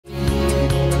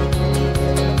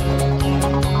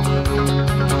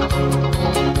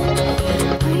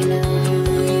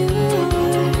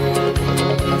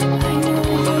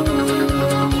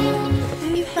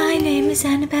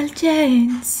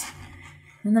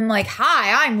I'm like,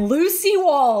 hi, I'm Lucy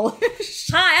Walsh.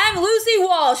 Hi, I'm Lucy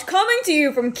Walsh, coming to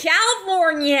you from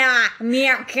California.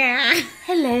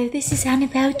 Hello, this is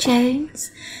Annabel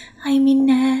Jones. I'm in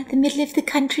the middle of the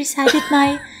countryside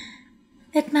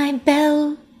at my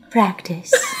bell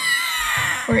practice.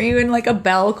 Were you in like a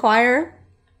bell choir?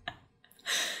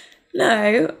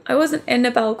 No, I wasn't in a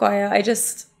bell choir. I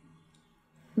just...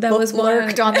 There was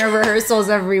lurked on their rehearsals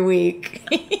every week.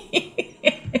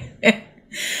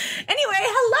 Anyway,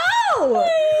 hello!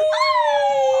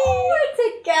 We're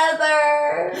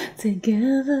together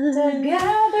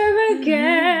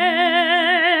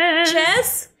again.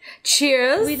 Cheers.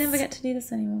 Cheers. We never get to do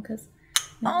this anymore because...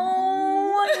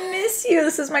 Oh, I miss you.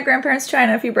 This is my grandparents'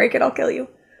 china. If you break it, I'll kill you.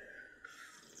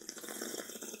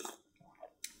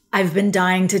 I've been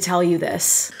dying to tell you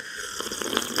this.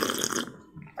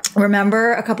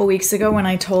 Remember a couple weeks ago when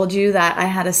I told you that I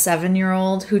had a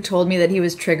 7-year-old who told me that he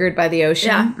was triggered by the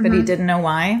ocean, but he didn't know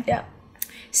why? Yeah.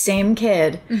 Same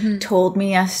kid told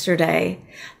me yesterday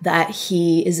that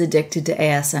he is addicted to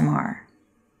ASMR.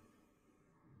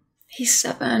 He's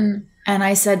 7. And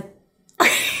I said...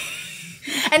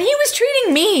 And he was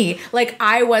treating me like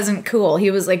I wasn't cool.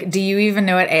 He was like, do you even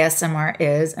know what ASMR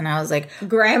is? And I was like,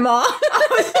 Grandma. I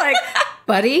was like,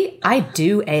 buddy, I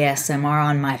do ASMR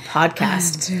on my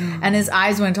podcast. And his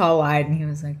eyes went all wide and he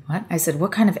was like, what? I said,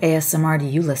 what kind of ASMR do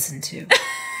you listen to?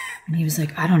 And he was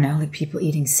like, I don't know, like people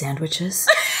eating sandwiches.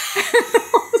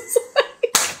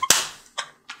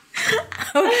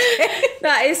 Okay.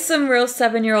 That is some real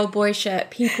 7-year-old boy shit.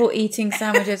 People eating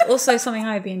sandwiches. Also something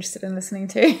I'd be interested in listening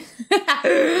to.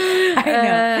 I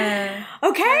know.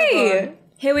 Okay.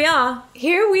 Here we are.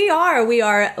 Here we are. We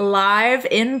are live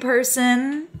in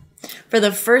person for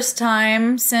the first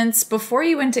time since before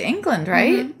you went to England,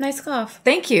 right? Mm-hmm. Nice scarf.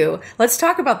 Thank you. Let's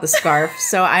talk about the scarf.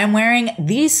 So I'm wearing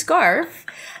the scarf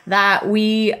that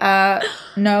we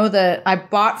know that I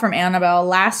bought from Annabel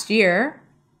last year.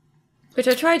 Which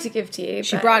I tried to give to you.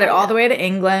 She brought it all the way to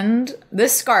England.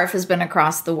 This scarf has been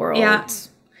across the world. Yeah.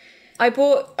 I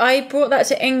brought that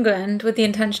to England with the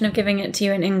intention of giving it to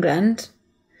you in England.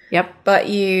 Yep. But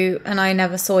you and I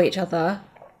never saw each other.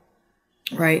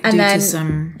 Right. And due then, to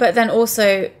some... But then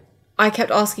also, I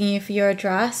kept asking you for your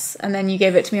address, and then you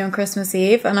gave it to me on Christmas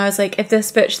Eve, and I was like, if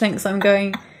this bitch thinks I'm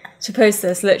going to post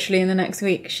this literally in the next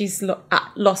week, she's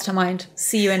lost her mind.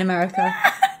 See you in America.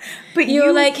 But you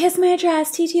were like, here's my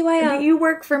address, TTYL. But you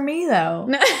work for me, though.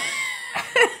 No.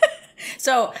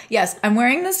 So, yes, I'm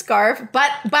wearing the scarf,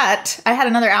 but I had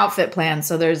another outfit planned,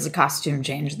 so there's a costume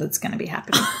change that's going to be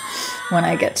happening when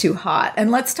I get too hot. And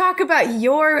let's talk about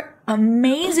your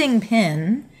amazing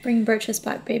pin. Bring Birch's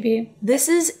back, baby. This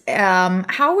is,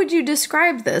 how would you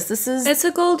describe this? It's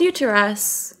a gold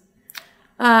uterus.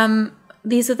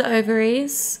 These are the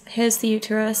ovaries. Here's the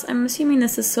uterus. I'm assuming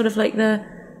this is sort of like the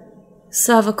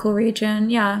cervical region.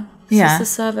 Yeah. This is the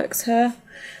cervix here.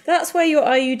 That's where your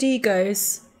IUD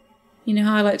goes. You know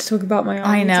how I like to talk about my IUD.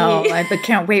 I know. I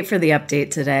can't wait for the update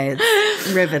today.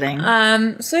 It's riveting.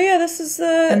 So yeah, this is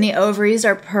the... And the ovaries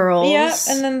are pearls. Yeah,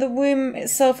 and then the womb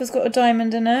itself has got a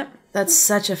diamond in it. That's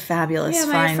such a fabulous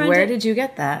my find. Where did you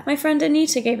get that? My friend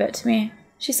Anita gave it to me.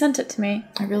 She sent it to me.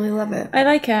 I really love it. I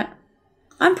like it.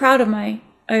 I'm proud of my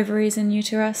ovaries and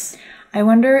uterus. I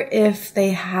wonder if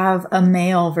they have a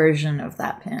male version of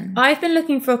that pin. I've been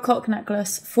looking for a cock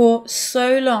necklace for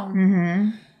so long. Mm-hmm.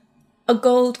 A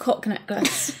gold cock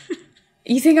necklace.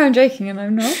 You think I'm joking and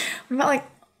I'm not? What about like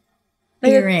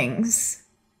earrings?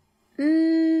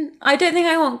 I don't think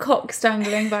I want cocks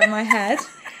dangling by my head,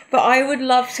 but I would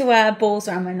love to wear balls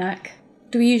around my neck.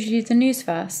 Do we usually do the news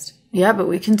first? Yeah, but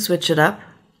we can switch it up.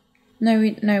 No,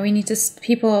 we need to.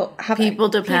 People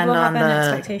depend on an the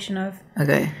expectation of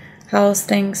okay how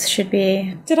things should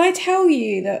be. Did I tell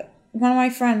you that one of my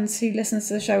friends who listens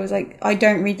to the show was like, I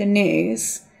don't read the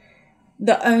news.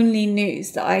 The only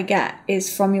news that I get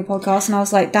is from your podcast. And I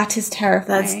was like, that is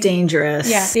terrifying. That's dangerous.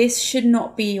 Yeah, this should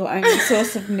not be your only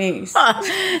source of news.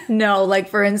 No, like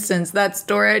for instance, that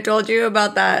story I told you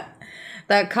about that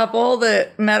couple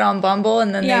that met on Bumble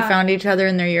and then they found each other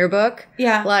in their yearbook.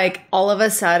 Yeah. Like all of a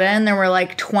sudden there were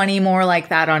like 20 more like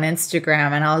that on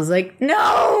Instagram. And I was like,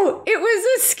 no, it was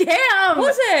a scam.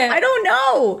 Was it? I don't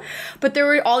know. But there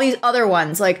were all these other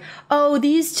ones like, oh,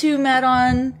 these two met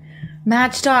on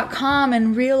Match.com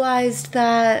and realized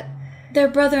that they're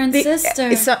brother and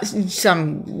sister.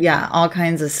 All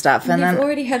kinds of stuff. And they've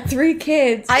already had 3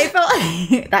 kids. I felt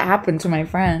like that happened to my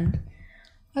friend.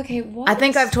 Okay, what? I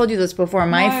think I've told you this before.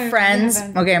 My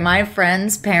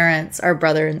friend's parents are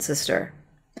brother and sister.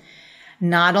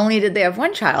 Not only did they have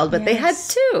one child, but they had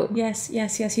 2. Yes,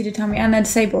 you did tell me. And they're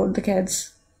disabled, the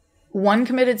kids. One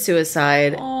committed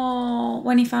suicide. Oh. girl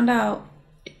when he found out?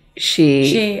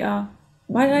 She. Oh.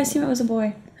 Why did I assume it was a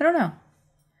boy? I don't know.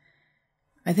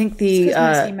 I think the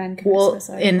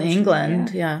in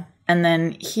England, yeah. And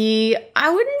then I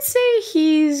wouldn't say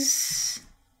he's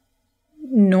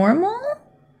normal.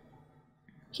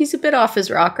 He's a bit off his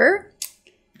rocker.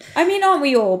 I mean, aren't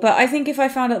we all? But I think if I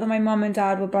found out that my mum and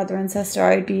dad were brother and sister,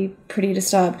 I'd be pretty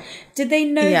disturbed. Did they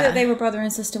know that they were brother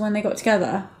and sister when they got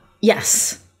together?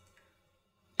 Yes.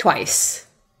 Twice.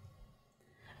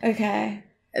 Okay.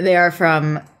 They are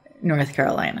from North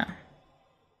Carolina.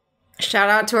 Shout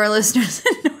out to our listeners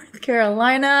in North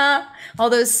Carolina. All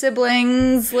those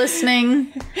siblings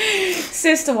listening.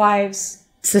 Sister wives.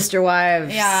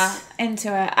 Yeah, into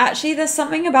it. Actually, there's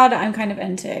something about it I'm kind of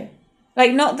into.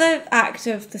 Like, not the act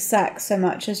of the sex so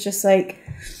much as just, like,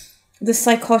 the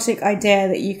psychotic idea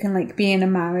that you can, like, be in a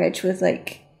marriage with,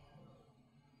 like,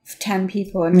 10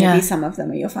 people and maybe some of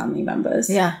them are your family members.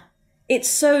 Yeah. It's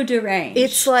so deranged.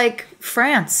 It's like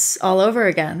France all over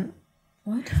again.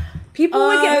 What? People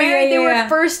would get married. They were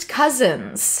first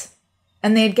cousins.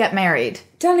 And they'd get married.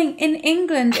 Darling, in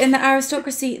England, in the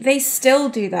aristocracy, they still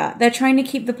do that. They're trying to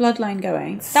keep the bloodline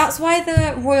going. That's why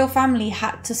the royal family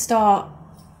had to start...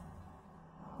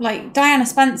 Like, Diana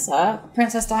Spencer,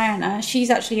 Princess Diana,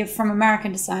 she's actually from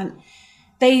American descent.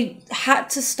 They had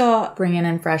to start... bringing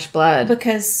in fresh blood.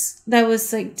 Because there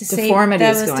was, like,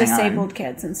 disabled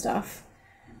kids and stuff.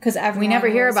 Because we never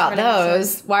hear about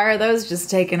those. Why are those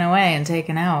just taken away and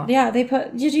taken out? Yeah, they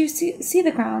put... Did you see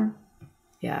The Crown?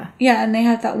 Yeah. Yeah, and they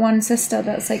had that one sister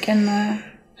that's, like, in the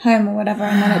home or whatever,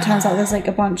 and then it turns out there's, like,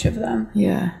 a bunch of them.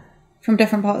 Yeah. From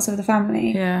different parts of the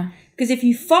family. Yeah. Because if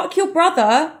you fuck your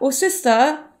brother or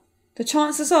sister, the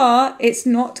chances are it's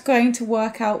not going to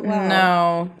work out well.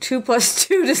 No. 2 +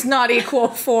 2 does not equal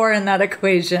 4 in that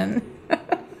equation.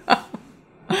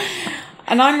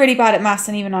 And I'm really bad at maths,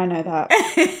 and even I know that.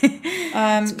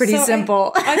 It's pretty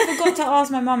simple. I forgot to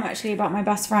ask my mum, actually, about my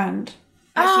best friend.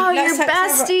 Actually, your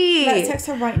bestie. Let's text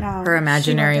her right now. Her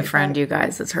imaginary friend, you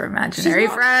guys. It's her imaginary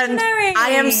friend. Imaginary. I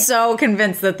am so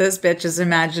convinced that this bitch is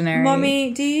imaginary.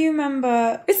 Mommy, do you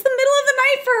remember? It's the middle of the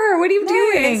night for her. What are you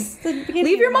doing?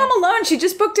 Leave your mom alone. She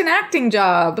just booked an acting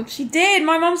job. She did.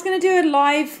 My mom's going to do a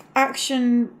live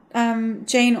action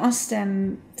Jane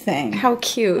Austen thing. How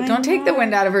cute. Don't take the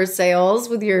wind out of her sails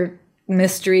with your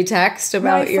mystery text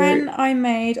about my friend I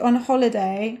made on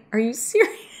holiday. Are you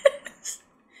serious?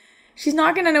 She's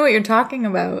not going to know what you're talking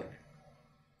about.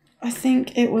 I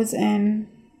think it was in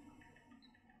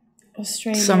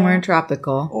Australia. Somewhere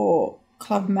tropical. Or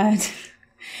Club Med.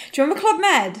 Do you remember Club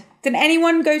Med? Did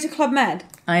anyone go to Club Med?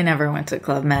 I never went to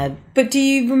Club Med. But do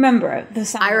you remember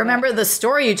it? I remember the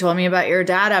story you told me about your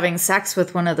dad having sex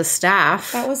with one of the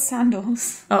staff. That was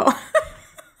Sandals. Oh.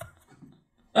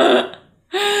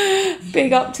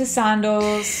 Big up to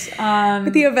Sandals.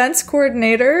 The events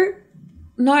coordinator?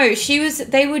 No,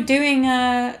 they were doing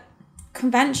a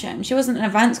convention. She wasn't an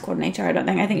events coordinator, I don't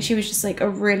think. I think she was just like a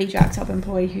really jacked up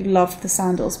employee who loved the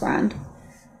Sandals brand.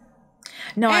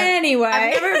 No, anyway.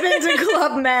 I've never been to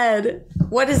Club Med.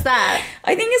 What is that?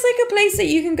 I think it's like a place that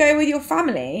you can go with your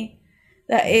family.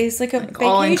 That is like a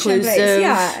vacation place.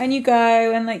 Yeah, and you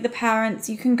go and like the parents,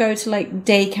 you can go to like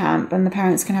day camp and the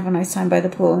parents can have a nice time by the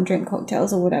pool and drink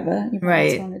cocktails or whatever.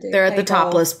 Right. They're at the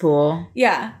topless pool.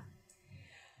 Yeah.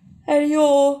 And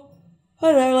you're,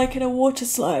 I don't know, like in a water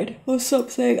slide or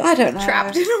something. I don't know.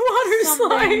 Trapped in a water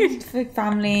slide. For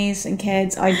families and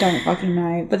kids, I don't fucking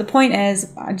know. But the point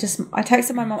is, I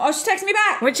texted my mom. Oh, she texted me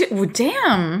back!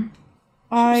 Damn.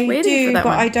 I do, but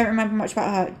I don't remember much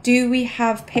about her. Do we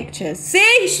have pictures?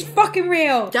 See? She's fucking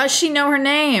real. Does she know her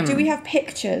name? Do we have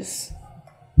pictures?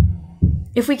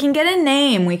 If we can get a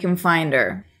name, we can find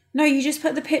her. No, you just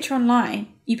put the picture online.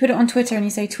 You put it on Twitter and you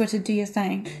say, Twitter, do your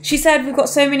thing. She said, we've got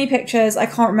so many pictures. I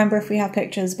can't remember if we have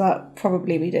pictures, but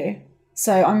probably we do.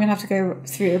 So I'm going to have to go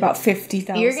through about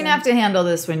 50,000. You're going to have to handle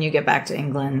this when you get back to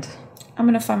England. I'm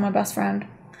going to find my best friend.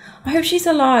 I hope she's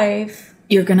alive.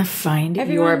 You're going to find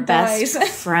your dies.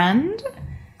 best friend?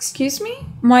 Excuse me?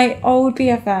 My old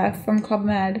BFF from Club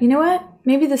Med. You know what?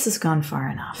 Maybe this has gone far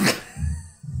enough.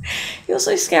 You're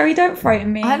so scary. Don't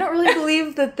frighten me. I don't really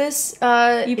believe that this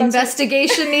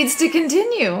investigation needs to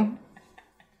continue.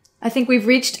 I think we've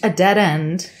reached a dead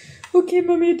end. Okay,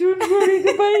 Mommy, don't worry.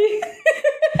 Goodbye.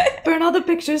 Burn all the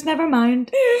pictures, never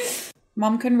mind.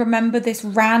 Mum can remember this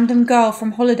random girl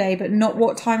from holiday, but not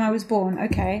what time I was born.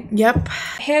 Okay. Yep.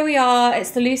 Here we are.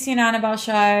 It's the Lucy and Annabel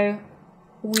show.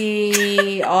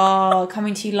 We are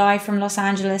coming to you live from Los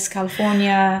Angeles,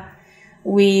 California.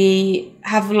 We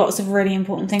have lots of really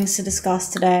important things to discuss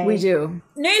today. We do.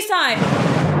 News time!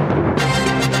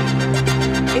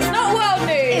 It's not world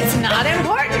news! It's not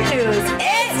important news!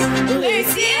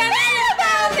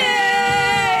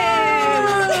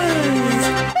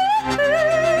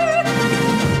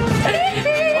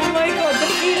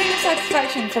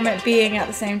 from it being at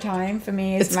the same time for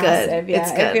me is massive. Good. Yeah,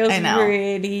 it's good. It feels I know.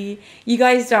 really. You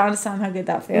guys don't understand how good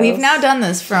that feels. We've now done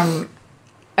this from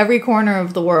every corner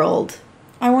of the world.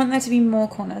 I want there to be more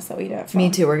corners that we do it from. Me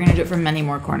too. We're gonna do it from many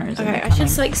more corners. Okay, I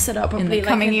should like sit up in properly the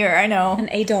coming year. I know. an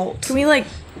adult. Can we like?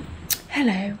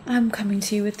 Hello, I'm coming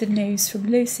to you with the news from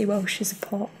Lucy Welsh's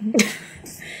apartment.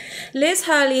 Liz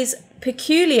Hurley's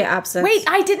peculiar absence. Wait,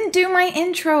 I didn't do my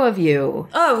intro of you.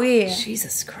 Oh, yeah.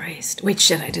 Jesus Christ. Wait,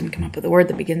 shit, I didn't come up with a word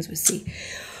that begins with C.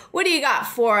 What do you got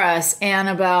for us,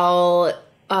 Annabel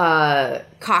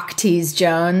Cocktease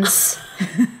Jones?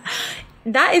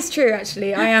 That is true,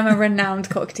 actually. I am a renowned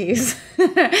cocktease.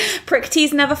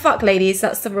 Pricktease never fuck, ladies.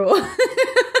 That's the rule.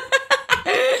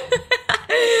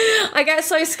 I get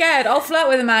so scared. I'll flirt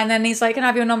with a man, and then he's like, "Can I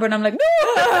have your number?" And I'm like,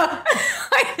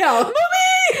 I know. Mommy!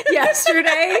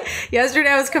 Yesterday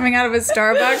I was coming out of a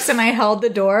Starbucks and I held the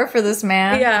door for this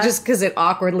man. Yeah. Just because it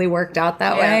awkwardly worked out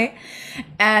that way.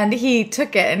 And he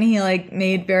took it and he like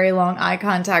made very long eye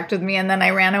contact with me. And then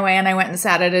I ran away and I went and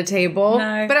sat at a table.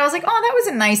 No. But I was like, oh, that was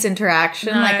a nice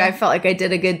interaction. No. Like I felt like I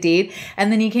did a good deed. And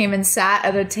then he came and sat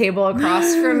at a table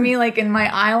across from me, like in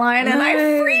my eye line. And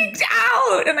I freaked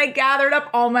out. And I gathered up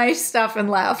all my stuff and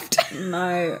left.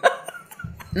 no.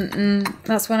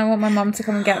 That's when I want my mum to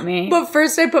come and get me. But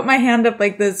first I put my hand up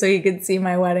like this so you could see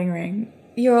my wedding ring.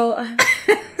 You're all...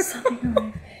 something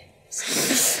on my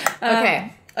face.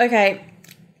 Okay.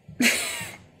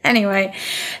 Anyway,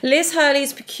 Liz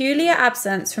Hurley's peculiar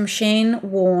absence from Shane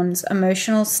Warne's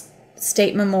emotional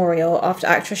state memorial after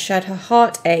actress shared her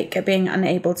heartache at being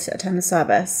unable to attend the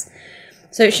service.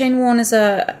 So Shane Warne is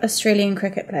a Australian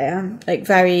cricket player, like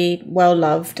very well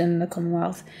loved in the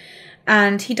Commonwealth.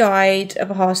 And he died of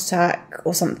a heart attack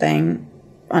or something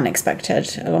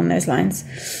unexpected along those lines.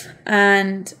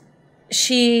 And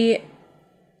she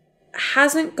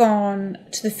hasn't gone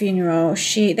to the funeral.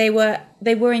 They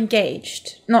were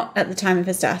engaged, not at the time of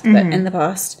his death, but in the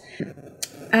past.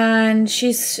 And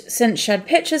she's since shared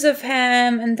pictures of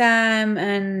him and them,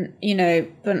 and you know,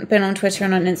 been on Twitter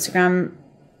and on Instagram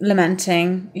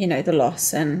lamenting, you know, the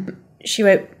loss. And she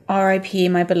wrote, "R.I.P.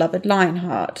 my beloved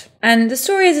Lionheart." And the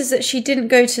story is that she didn't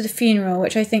go to the funeral,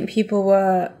 which I think people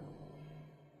were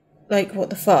like, what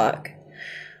the fuck?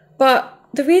 But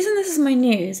the reason this is my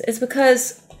news is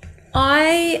because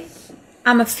I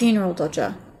am a funeral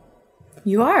dodger.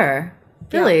 You are?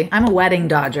 Really? Yeah. I'm a wedding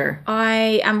dodger.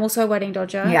 I am also a wedding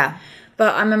dodger. Yeah.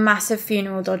 But I'm a massive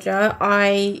funeral dodger.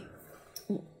 I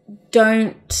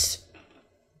don't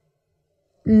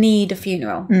need a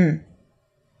funeral.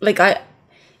 Like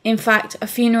in fact, a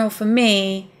funeral for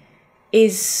me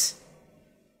is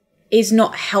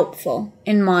not helpful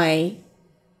in my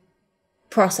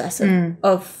process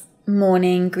of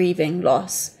mourning, grieving,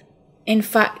 loss. In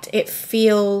fact, it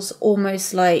feels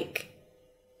almost like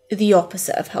the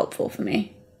opposite of helpful for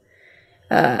me.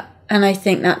 And I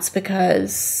think that's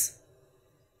because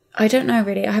I don't know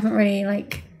really. I haven't really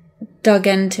like dug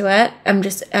into it. I'm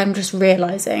just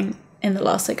realizing in the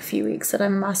last like a few weeks that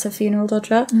I'm a massive funeral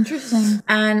dodger. Interesting.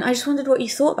 And I just wondered what you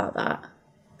thought about that.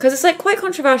 Because it's like quite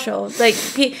controversial. Like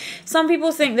some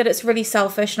people think that it's really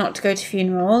selfish not to go to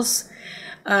funerals.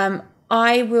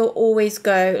 I will always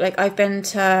go. Like I've been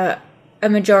to a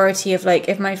majority of like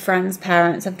if my friends'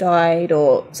 parents have died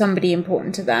or somebody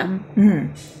important to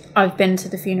them, I've been to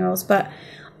the funerals. But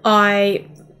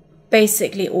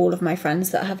basically all of my friends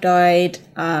that have died,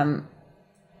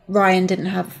 Ryan didn't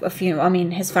have a funeral. I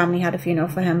mean, his family had a funeral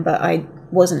for him, but I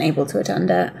wasn't able to attend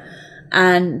it.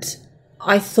 And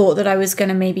I thought that I was going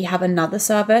to maybe have another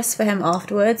service for him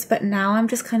afterwards. But now I'm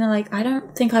just kind of like, I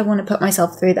don't think I want to put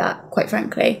myself through that, quite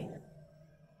frankly.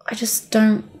 I just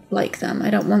don't like them. I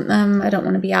don't want them. I don't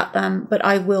want to be at them. But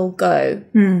I will go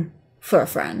for a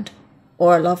friend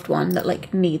or a loved one that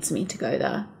like needs me to go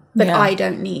there. But I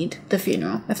don't need the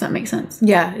funeral, if that makes sense.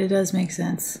 Yeah, it does make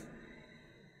sense.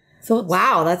 Thoughts?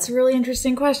 Wow, that's a really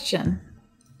interesting question.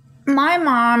 My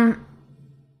mom,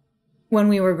 when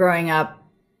we were growing up,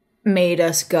 made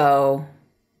us go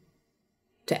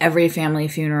to every family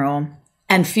funeral.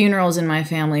 And funerals in my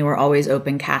family were always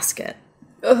open casket.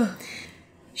 Ugh.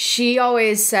 She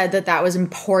always said that that was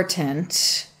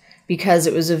important because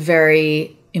it was a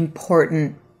very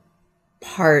important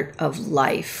part of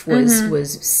life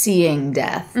was seeing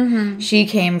death. She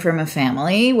came from a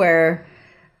family where,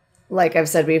 like I've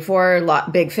said before,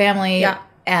 big family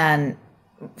and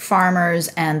farmers,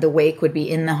 and the wake would be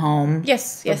in the home.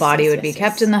 The body would be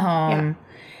kept in the home,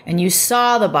 and you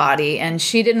saw the body. And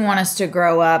she didn't want us to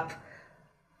grow up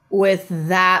with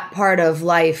that part of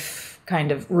life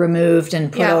kind of removed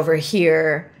and put over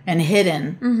here and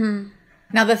hidden.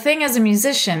 Now, the thing as a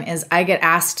musician is I get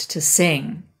asked to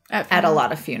sing at a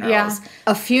lot of funerals. Yeah.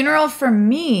 A funeral for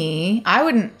me,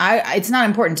 it's not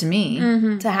important to me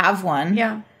to have one.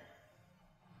 Yeah.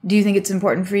 Do you think it's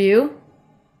important for you?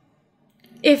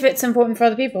 If it's important for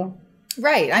other people.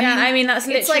 Right. I mean that's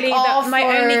literally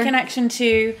my only connection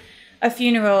to a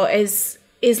funeral is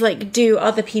like, do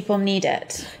other people need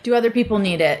it? Do other people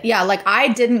need it? Yeah, like I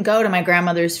didn't go to my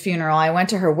grandmother's funeral. I went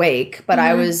to her wake, but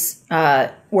I was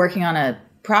working on a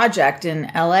project in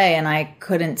LA and I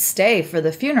couldn't stay for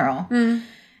the funeral.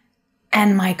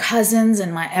 And my cousins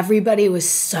and everybody was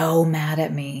so mad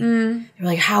at me. They were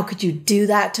like, how could you do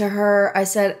that to her? I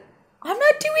said, I'm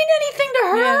not doing anything to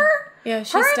her. Yeah,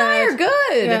 she's her and I are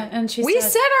good. Yeah, and we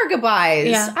said our goodbyes.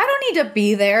 Yeah. I don't need to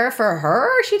be there for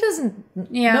her. She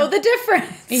doesn't know the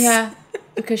difference. Yeah,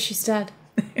 because she's dead.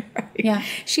 Right. Yeah.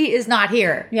 She is not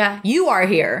here. Yeah. You are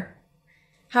here.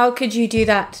 How could you do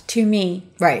that to me?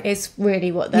 Right. Is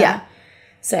really what they're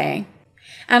saying.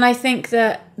 And I think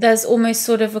that there's almost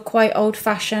sort of a quite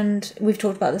old-fashioned, we've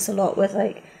talked about this a lot, with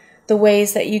like the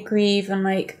ways that you grieve, and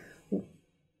like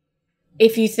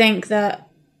if you think that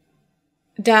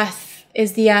death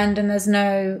is the end and there's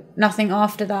nothing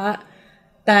after that,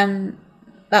 then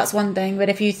that's one thing. But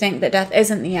if you think that death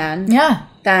isn't the end,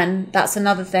 then that's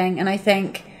another thing. And I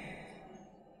think,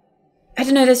 I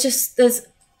don't know,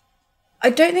 I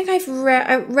don't think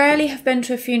I rarely have been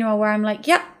to a funeral where I'm like,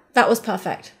 yeah, that was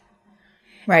perfect.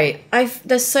 Right.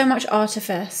 There's so much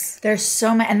artifice. There's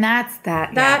so much, and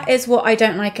that is what I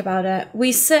don't like about it.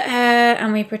 We sit here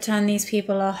and we pretend these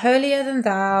people are holier than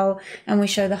thou, and we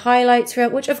show the highlights reel,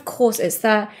 which of course it's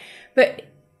there, but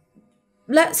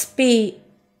let's be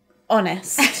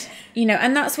honest,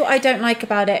 and that's what I don't like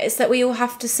about it. It's that we all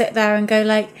have to sit there and go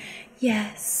like,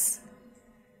 yes.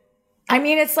 I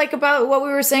mean, it's like about what we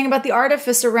were saying about the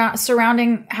artifice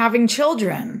surrounding having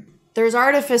children. There's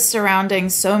artifice surrounding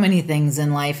so many things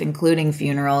in life, including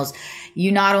funerals.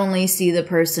 You not only see the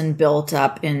person built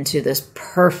up into this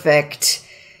perfect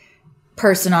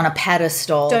person on a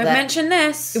pedestal. Don't mention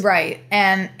this. Right.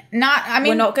 And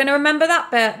we're not going to remember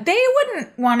that bit.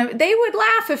 They would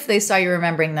laugh if they saw you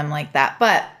remembering them like that.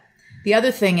 But the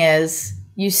other thing is,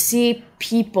 you see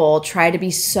people try to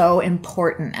be so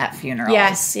important at funerals.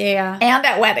 Yes, yeah. And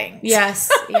at weddings.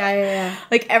 Yes, yeah.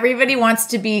 Like everybody wants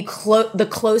to be the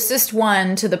closest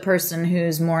one to the person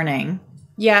who's mourning.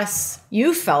 Yes.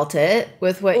 You felt it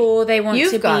with what or they want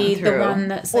you've to gone be through. The one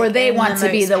that's or they want to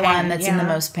be the pain. one that's in the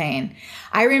most pain.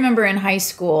 I remember in high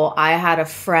school, I had a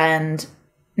friend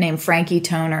named Frankie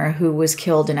Toner who was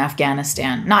killed in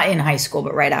Afghanistan. Not in high school,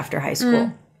 but right after high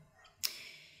school.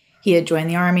 He had joined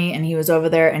the army and he was over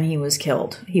there and he was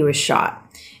killed. He was shot.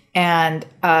 And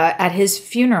at his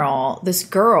funeral, this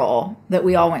girl that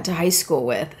we all went to high school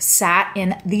with sat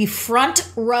in the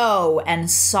front row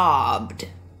and sobbed.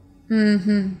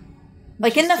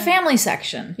 Like in the family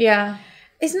section. Yeah.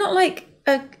 It's not like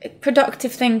a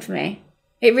productive thing for me.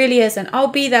 It really isn't. I'll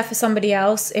be there for somebody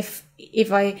else if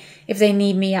they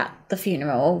need me at the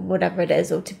funeral or whatever it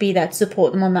is, or to be there to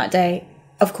support them on that day,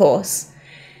 of course.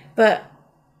 But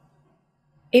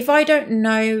if I don't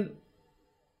know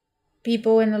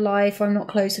people in the life, or I'm not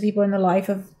close to people in the life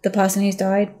of the person who's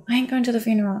died, I ain't going to the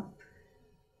funeral.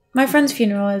 My friend's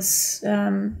funeral is, I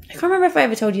can't remember if I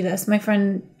ever told you this. My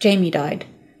friend Jamie died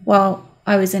while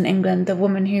I was in England, the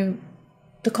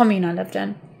commune I lived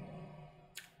in.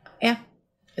 Yeah.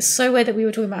 It's so weird that we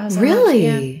were talking about her so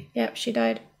Really? Much. Yeah, she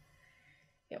died.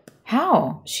 Yep.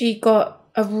 How? She got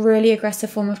a really aggressive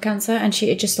form of cancer, and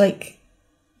it just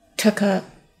took her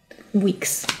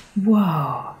weeks.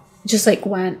 Whoa. Just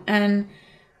went, and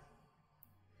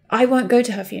I won't go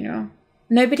to her funeral.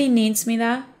 Nobody needs me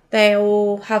there. They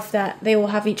all have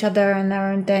each other and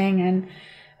their own thing, and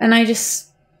I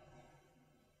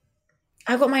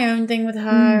got my own thing with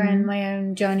her and my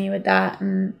own journey with that,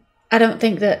 and I don't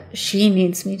think that she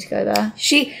needs me to go there.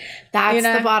 That's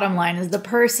the bottom line, is the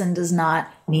person does not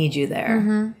need you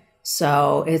there.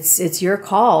 So it's your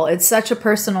call. It's such a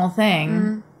personal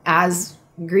thing, as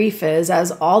grief is,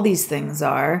 as all these things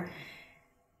are.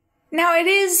 Now, it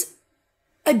is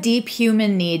a deep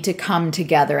human need to come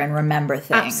together and remember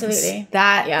things. Absolutely.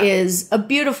 That is a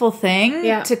beautiful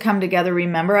thing to come together,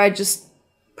 remember. I just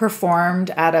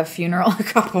performed at a funeral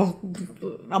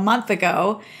a month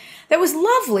ago. That was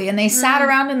lovely. And they sat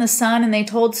around in the sun and they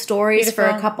told stories for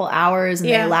a couple hours, and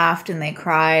they laughed and they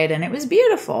cried, and it was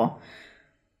beautiful.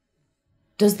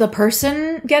 Does the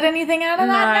person get anything out of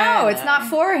that? No, it's not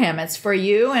for him. It's for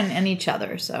you and each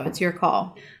other. So it's your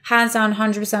call. Hands down,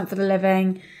 100% for the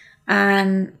living.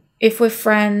 And if we're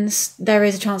friends, there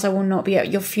is a chance I will not be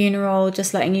at your funeral,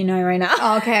 just letting you know right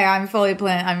now. Okay, I'm fully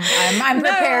planned. I'm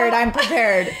prepared. I'm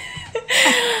prepared.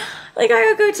 Like, I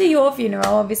would go to your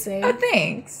funeral, obviously. Oh,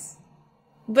 thanks.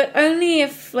 But only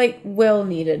if, like, Will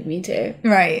needed me to.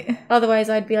 Right. Otherwise,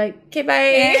 I'd be like, okay,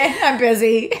 bye. Yeah, I'm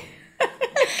busy.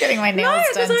 Getting my nails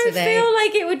done today. I feel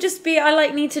like it would just be, I,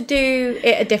 like, need to do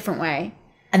it a different way.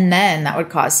 And then that would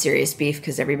cause serious beef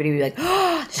because everybody would be like,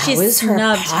 oh, that was her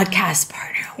podcast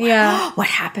partner. Yeah. What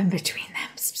happened between them?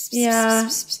 Yeah.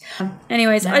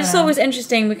 Anyways, I just thought it was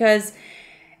interesting because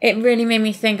it really made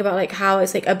me think about, like, how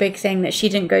it's, like, a big thing that she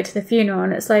didn't go to the funeral.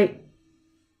 And it's like,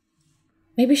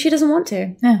 maybe she doesn't want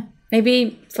to. Yeah.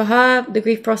 Maybe for her, the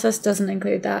grief process doesn't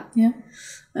include that. Yeah.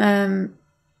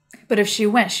 But if she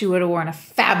went, she would have worn a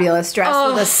fabulous dress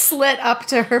with a slit up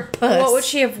to her puss. What would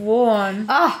she have worn?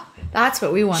 Oh, that's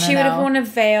what we want to know. She would have worn a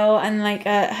veil and, like,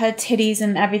 her titties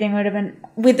and everything would have been...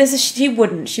 With this, she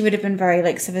wouldn't. She would have been very,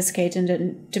 like, sophisticated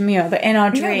and demure. But in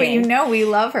our dream... No, but you know we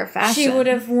love her fashion. She would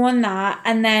have worn that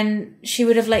and then she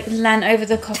would have, like, leant over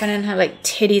the coffin and her, like,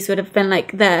 titties would have been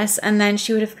like this. And then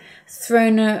she would have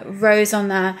thrown a rose on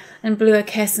there and blew a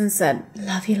kiss and said,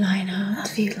 love you, Lionheart.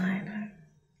 Love you, Lionheart.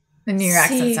 The New York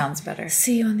accent sounds better.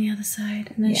 See you on the other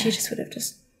side. And then she just would have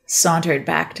just... sauntered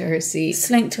back to her seat.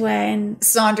 Slinked away and...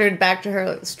 sauntered back to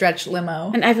her stretch limo.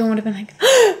 And everyone would have been like...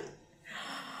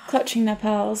 clutching their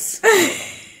pearls.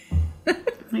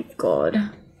 My God.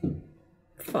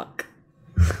 Fuck.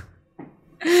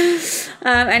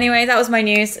 Anyway, that was my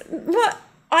news.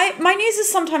 My news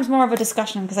is sometimes more of a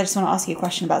discussion because I just want to ask you a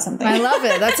question about something. I love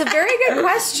it. That's a very good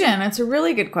question. It's a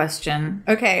really good question.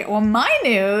 Okay, well, my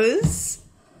news...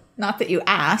 not that you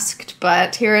asked,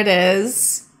 but here it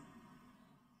is.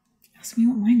 Ask me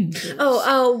what my news is.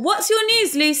 Oh, what's your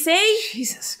news, Lucy?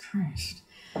 Jesus Christ.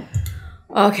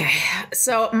 Okay,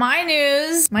 so my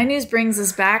news brings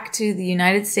us back to the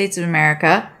United States of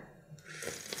America.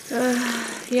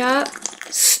 Yeah.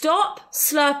 Stop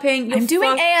slurping. I'm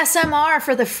doing ASMR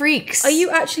for the freaks. Are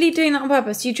you actually doing that on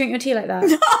purpose? Do you drink your tea like that?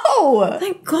 No!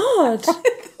 Thank God. What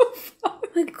the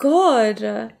fuck? My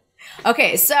God.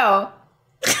 Okay, so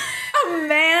a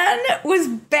man was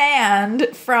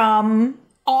banned from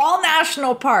all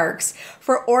national parks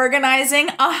for organizing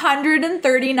a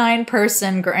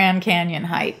 139-person Grand Canyon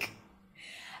hike.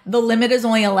 The limit is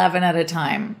only 11 at a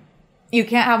time. You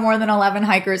can't have more than 11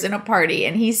 hikers in a party,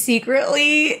 and he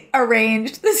secretly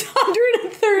arranged this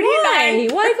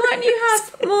 139. Why can't you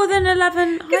have more than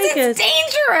 11 hikers? It's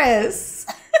dangerous.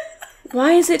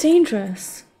 Why is it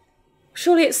dangerous?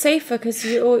 Surely it's safer because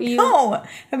you... No.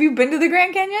 Have you been to the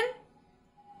Grand Canyon?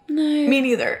 No. Me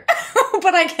neither.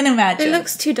 But I can imagine. It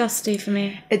looks too dusty for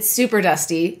me. It's super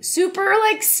dusty. Super,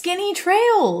 like, skinny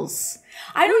trails.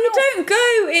 You don't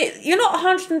go. You're not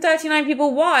 139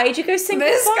 people wide. You go single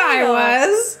file. This guy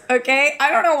was. Okay?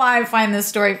 I don't know why I find this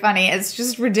story funny. It's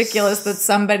just ridiculous that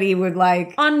somebody would,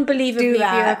 like, unbelievably do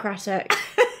that. bureaucratic.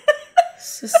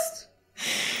 It's just...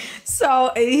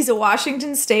 So, he's a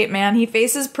Washington state man. He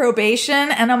faces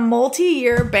probation and a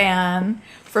multi-year ban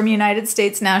from United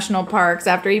States national parks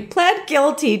after he pled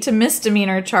guilty to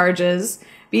misdemeanor charges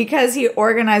because he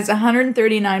organized a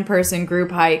 139-person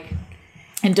group hike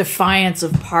in defiance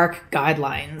of park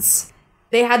guidelines.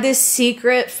 They had this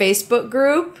secret Facebook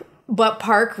group, but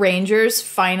park rangers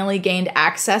finally gained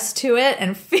access to it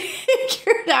and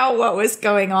figured out what was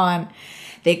going on.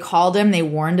 They called him, they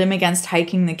warned him against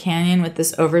hiking the canyon with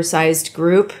this oversized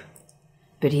group,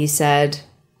 but he said,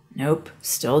 nope,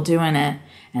 still doing it.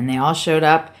 And they all showed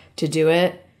up to do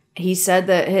it. He said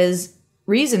that his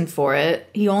reason for it,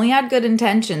 he only had good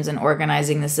intentions in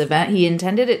organizing this event. He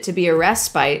intended it to be a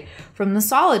respite from the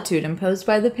solitude imposed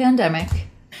by the pandemic.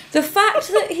 The fact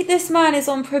that this man is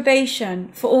on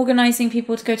probation for organizing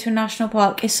people to go to a national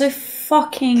park is so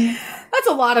fucking... That's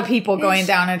a lot of people going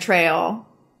down a trail.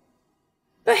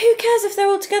 But who cares if they're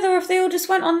all together or if they all just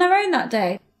went on their own that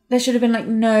day? There should have been, like,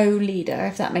 no leader,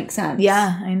 if that makes sense.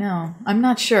 Yeah, I know. I'm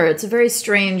not sure. It's a very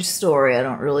strange story. I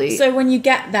don't really... So when you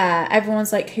get there,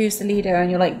 everyone's like, who's the leader? And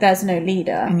you're like, there's no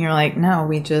leader. And you're like, no,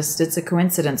 it's a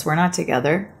coincidence. We're not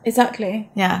together. Exactly.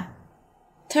 Yeah.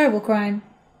 Terrible crime.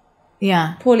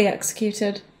 Yeah. Poorly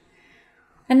executed.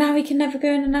 And now he can never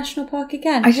go in a national park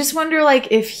again. I just wonder,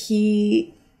 like, if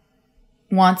he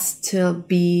wants to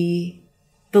be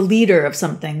the leader of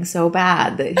something so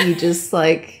bad that he just,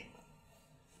 like...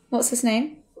 What's his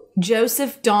name?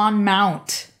 Joseph Don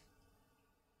Mount.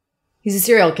 He's a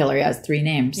serial killer. He has 3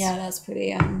 names. Yeah, that's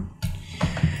pretty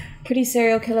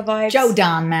serial killer vibes. Joe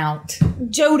Don Mount.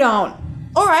 Joe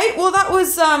Don. All right. Well, that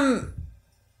was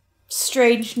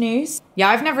strange news. Yeah,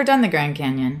 I've never done the Grand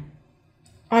Canyon.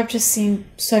 I've just seen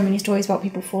so many stories about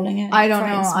people falling in. I don't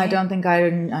know. I don't think.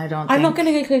 I'm not going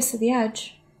to go close to the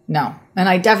edge. No, and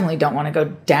I definitely don't want to go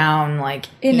down like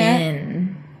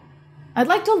in. I'd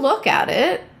like to look at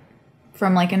it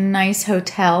from like a nice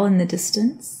hotel in the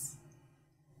distance.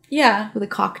 Yeah. With a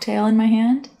cocktail in my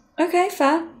hand. Okay,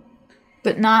 fair.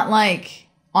 But not like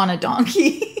on a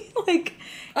donkey. Like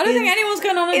I don't think anyone's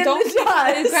going on a donkey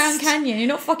to the Grand Canyon. You're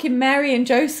not fucking Mary and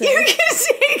Joseph. You can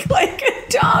take like a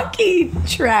donkey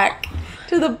trek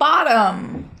to the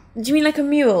bottom. Do you mean like a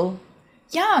mule?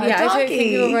 Yeah, I don't think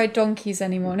people ride donkeys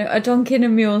anymore. No, a donkey and a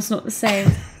mule's not the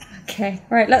same. Okay,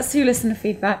 right, let's do listener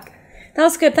feedback. That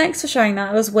was good. Thanks for sharing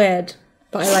that. It was weird,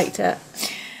 but I liked it.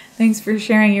 Thanks for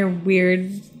sharing your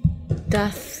weird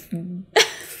death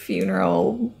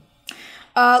funeral.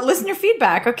 Listener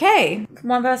feedback, okay.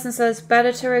 One person says,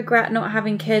 better to regret not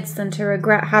having kids than to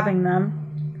regret having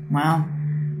them. Wow.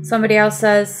 Somebody else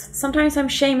says, sometimes I'm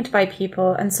shamed by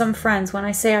people and some friends when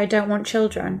I say I don't want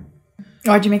children.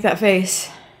 Why'd you make that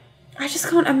face? I just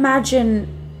can't imagine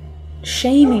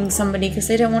shaming somebody because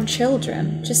they don't want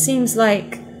children. It just seems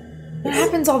like... It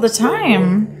happens all the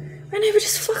time. I know, but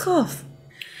just fuck off.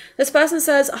 This person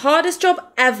says, hardest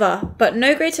job ever, but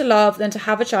no greater love than to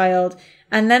have a child.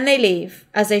 And then they leave,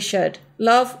 as they should.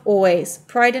 Love, always.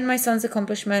 Pride in my son's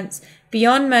accomplishments.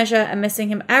 Beyond measure and missing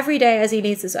him every day as he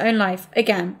leads his own life.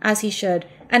 Again, as he should.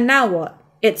 And now what?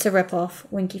 It's a rip-off.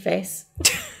 Winky face.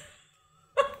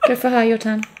 Go for her, your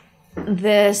turn.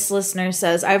 This listener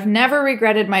says, I've never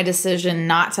regretted my decision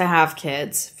not to have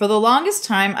kids. For the longest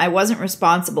time, I wasn't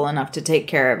responsible enough to take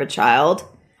care of a child.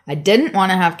 I didn't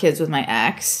want to have kids with my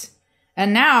ex.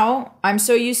 And now I'm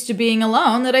so used to being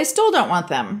alone that I still don't want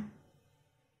them.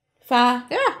 Fair.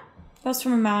 Yeah. That's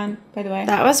from a man, by the way.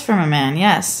 That was from a man,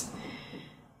 yes.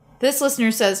 This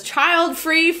listener says,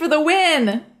 child-free for the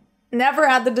win. Never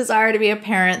had the desire to be a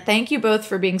parent. Thank you both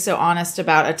for being so honest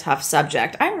about a tough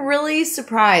subject. I'm really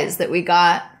surprised that we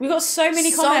got so many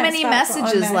comments, so many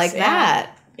messages like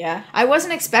that. Yeah. I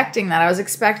wasn't expecting that. I was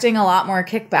expecting a lot more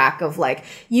kickback of like,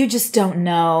 you just don't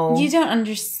know. You don't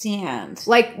understand.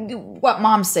 Like what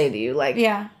moms say to you. Like,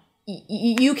 yeah.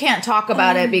 You can't talk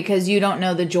about it because you don't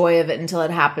know the joy of it until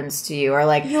it happens to you. Or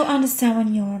like, you'll understand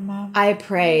when you're a mom. I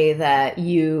pray that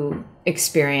you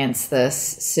experience this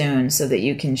soon so that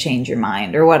you can change your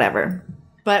mind or whatever.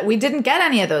 But we didn't get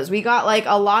any of those. We got like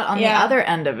a lot on the other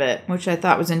end of it, which I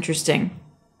thought was interesting.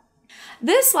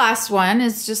 This last one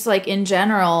is just like in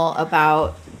general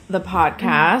about the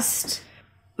podcast.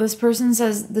 This person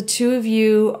says, the two of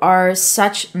you are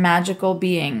such magical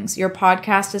beings. Your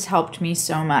podcast has helped me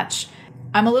so much.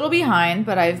 I'm a little behind,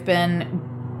 but I've been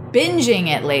binging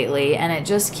it lately, and it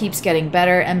just keeps getting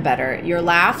better and better. Your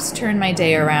laughs turn my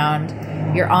day around.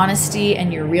 Your honesty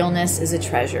and your realness is a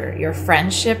treasure. Your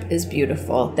friendship is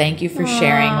beautiful. Thank you for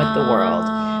sharing with the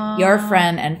world. Your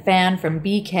friend and fan from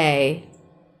BK.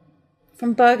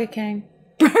 From Burger King.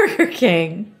 Burger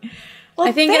King. Well,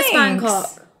 I think thanks. it's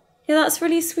Bangkok. Yeah, that's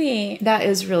really sweet. That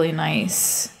is really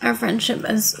nice. Our friendship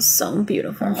is so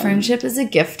beautiful. Our friendship is a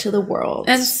gift to the world.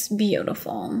 It's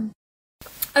beautiful.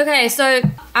 Okay, so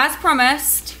as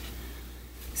promised,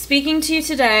 speaking to you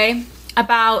today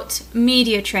about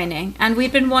media training. And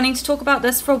we've been wanting to talk about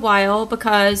this for a while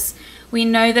because we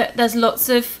know that there's lots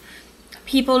of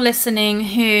people listening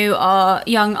who are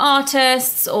young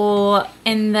artists or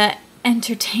in the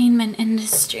entertainment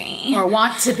industry. Or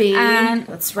want to be.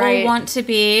 That's right. Or want to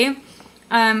be.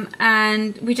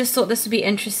 And we just thought this would be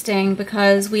interesting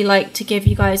because we like to give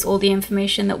you guys all the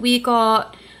information that we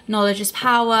got. Knowledge is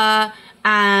power.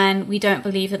 And we don't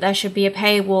believe that there should be a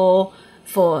paywall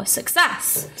for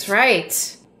success. That's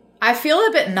right. I feel a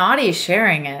bit naughty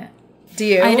sharing it. Do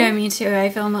you? I know, me too. I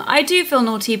do feel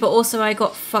naughty, but also I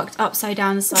got fucked upside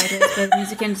down and sideways by the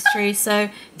music industry. So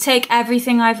take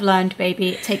everything I've learned,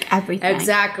 baby. Take everything.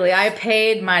 Exactly. I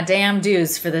paid my damn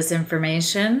dues for this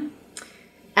information.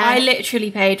 I literally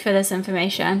paid for this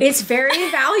information. It's very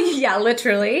valuable. Yeah,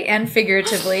 literally and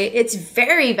figuratively. It's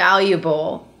very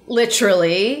valuable.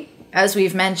 Literally. As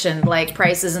we've mentioned, like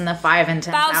prices in the $5,000 and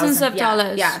 $10,000. Thousands of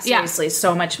dollars. Yeah, seriously,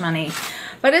 so much money.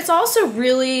 But it's also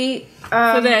really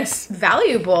for this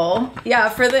valuable. Yeah,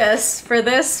 for this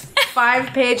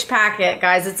 5-page packet,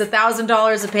 guys. It's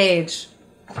 $1,000 a page.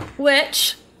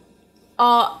 Which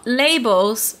our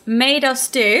labels made us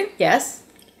do. Yes.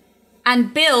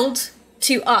 And build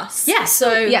to us. Yes.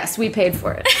 So yes, we paid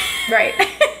for it. Right.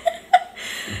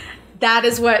 That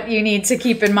is what you need to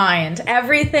keep in mind.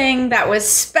 Everything that was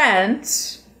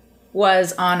spent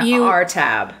was on our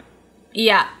tab.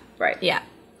 Yeah. Right. Yeah.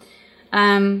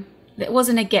 It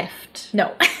wasn't a gift.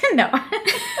 No. No.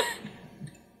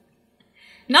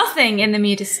 Nothing in the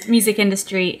music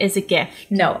industry is a gift.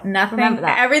 No, nothing. Remember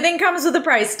that. Everything comes with a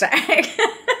price tag.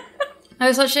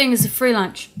 No such thing as a free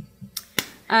lunch.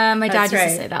 My dad used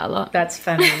to say that a lot. That's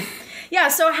funny. Yeah,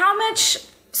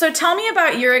 so tell me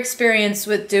about your experience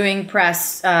with doing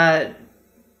press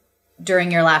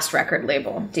during your last record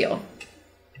label deal.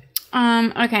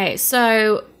 Okay,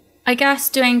 so I guess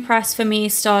doing press for me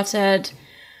started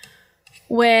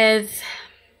with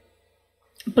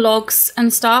blogs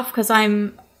and stuff because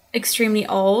I'm extremely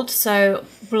old, so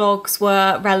blogs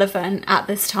were relevant at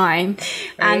this time.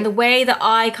 Right. And the way that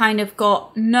I kind of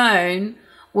got known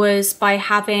was by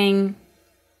having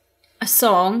a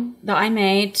song that I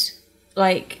made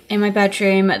like in my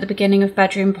bedroom at the beginning of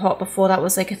Bedroom Pop before that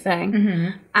was like a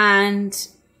thing, and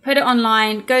put it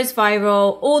online, goes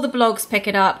viral, all the blogs pick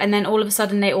it up, and then all of a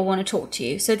sudden they all want to talk to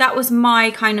you. So that was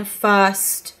my kind of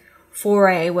first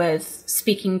foray with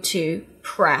speaking to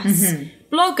press.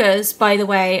 Bloggers, by the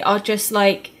way, are just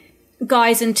like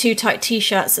guys in too tight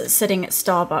t-shirts that's sitting at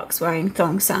Starbucks wearing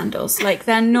thong sandals. Like,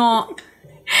 they're not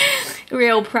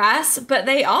real press, but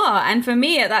they are. And for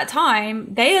me at that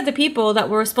time, they are the people that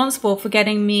were responsible for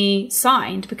getting me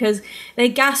signed because they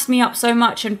gassed me up so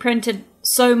much and printed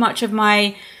so much of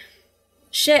my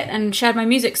shit and shared my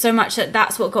music so much that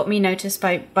that's what got me noticed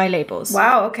by labels.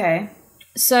 Wow, okay.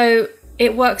 So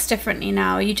it works differently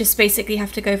now. You just basically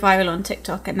have to go viral on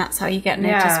TikTok, and that's how you get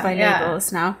noticed by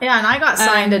labels now. Yeah, and I got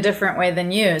signed a different way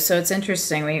than you, so it's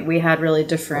interesting. We had really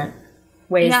different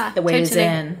ways, the ways totally.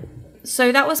 In.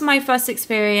 So that was my first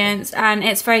experience, and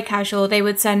it's very casual. They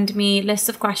would send me lists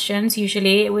of questions.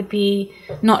 Usually it would be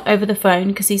not over the phone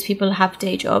because these people have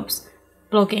day jobs.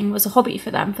 Blogging was a hobby for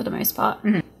them for the most part.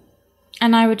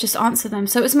 And I would just answer them.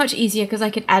 So it was much easier because I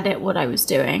could edit what I was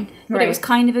doing. But It was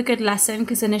kind of a good lesson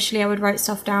because initially I would write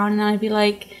stuff down and then I'd be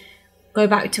like, go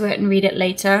back to it and read it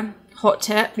later. Hot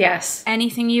tip. Yes.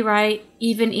 Anything you write,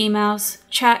 even emails,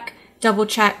 check, double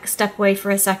check, step away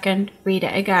for a second, read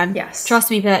it again. Yes.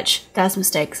 Trust me, bitch, there's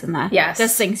mistakes in there. Yes.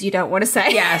 There's things you don't want to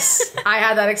say. Yes. I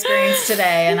had that experience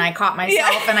today and I caught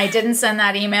myself and I didn't send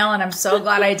that email, and I'm so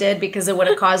glad I did because it would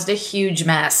have caused a huge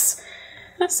mess.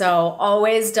 So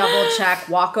always double check,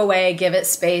 walk away, give it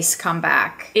space, come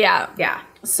back. Yeah. Yeah.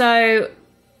 So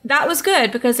that was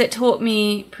good because it taught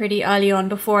me pretty early on,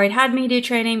 before I'd had media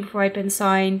training, before I'd been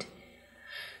signed,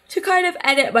 to kind of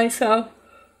edit myself.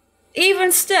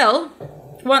 Even still,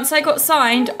 once I got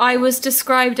signed, I was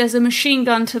described as a machine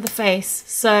gun to the face.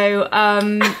 So,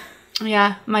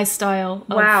 yeah, my style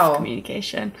of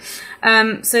communication.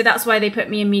 So that's why they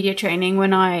put me in media training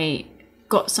when I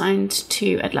got signed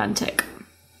to Atlantic.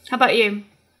 How about you?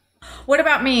 What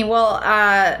about me?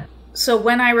 Well, so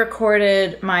when I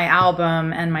recorded my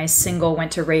album and my single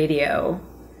went to radio,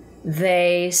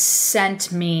 they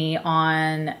sent me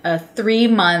on a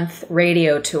 3-month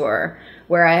radio tour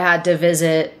where I had to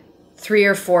visit 3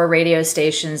 or 4 radio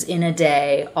stations in a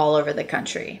day all over the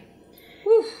country.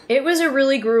 Whew. It was a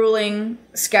really grueling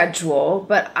schedule,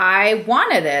 but I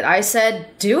wanted it. I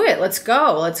said, do it. Let's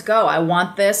go. Let's go. I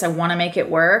want this. I want to make it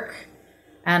work.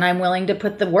 And I'm willing to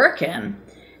put the work in.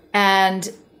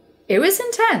 And it was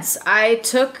intense. I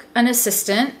took an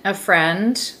assistant, a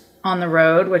friend, on the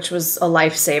road, which was a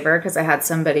lifesaver because I had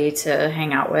somebody to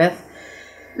hang out with.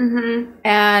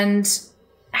 And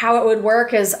how it would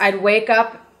work is I'd wake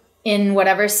up in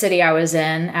whatever city I was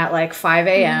in at like 5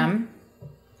 a.m.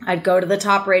 I'd go to the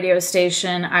top radio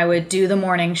station. I would do the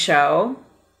morning show,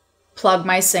 plug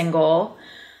my single.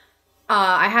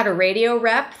 I had a radio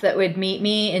rep that would meet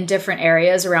me in different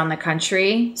areas around the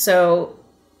country. So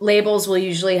labels will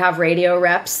usually have radio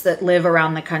reps that live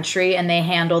around the country, and they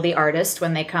handle the artist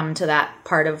when they come to that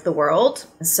part of the world.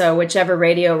 So whichever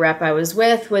radio rep I was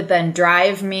with would then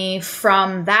drive me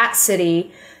from that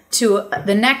city to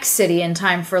the next city in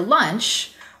time for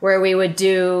lunch, where we would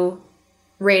do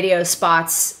radio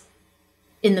spots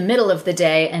in the middle of the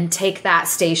day and take that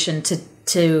station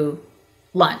to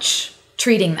lunch,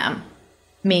 treating them.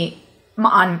 Me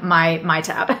on my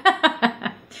tab.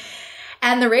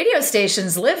 And the radio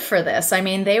stations live for this. I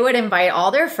mean, they would invite all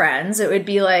their friends. It would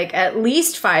be like at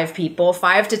least 5 people,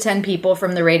 5 to 10 people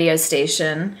from the radio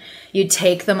station. You'd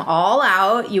take them all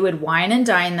out. You would wine and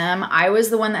dine them. I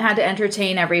was the one that had to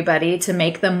entertain everybody to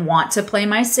make them want to play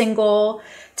my single,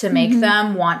 to make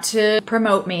them want to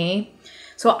promote me.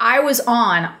 So I was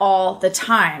on all the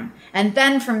time. And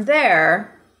then from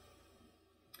there,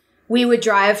 we would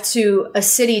drive to a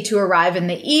city to arrive in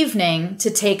the evening to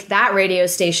take that radio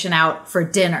station out for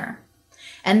dinner.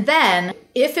 And then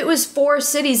if it was 4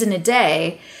 cities in a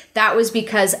day, that was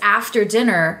because after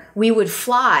dinner, we would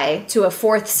fly to a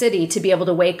 4th city to be able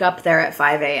to wake up there at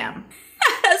 5 a.m.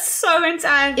 That's so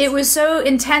intense. It was so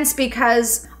intense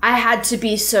because I had to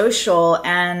be social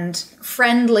and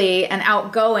friendly and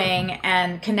outgoing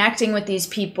and connecting with these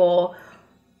people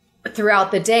throughout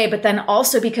the day, but then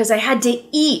also because I had to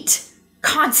eat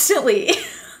constantly.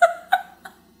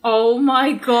 Oh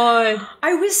my God.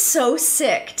 I was so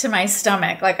sick to my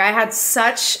stomach. Like, I had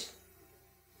such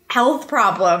health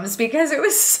problems because it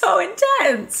was so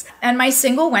intense. And my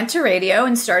single went to radio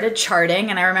and started charting.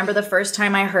 And I remember the first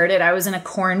time I heard it, I was in a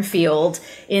cornfield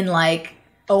in like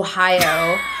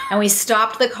Ohio. And we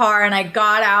stopped the car and I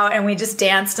got out and we just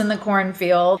danced in the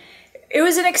cornfield. It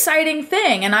was an exciting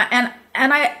thing. And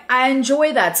I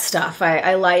enjoy that stuff.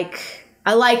 I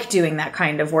like doing that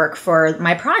kind of work for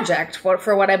my project,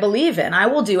 for what I believe in. I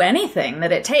will do anything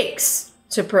that it takes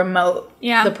to promote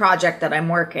the project that I'm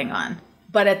working on.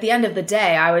 But at the end of the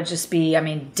day, I would just be,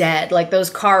 dead. Like those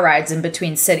car rides in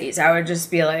between cities, I would just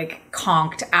be like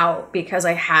conked out because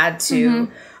I had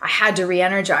to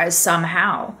re-energize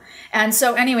somehow. And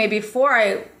so anyway, before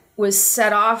I was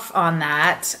set off on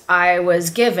that, I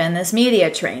was given this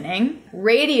media training.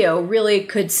 Radio really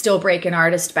could still break an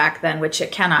artist back then, which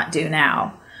it cannot do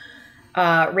now.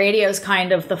 Radio is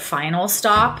kind of the final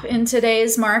stop in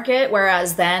today's market,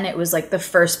 whereas then it was like the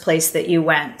first place that you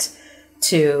went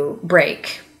to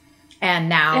break. And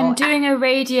now... And doing a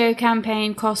radio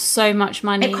campaign costs so much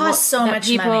money. It costs so much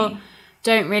money. People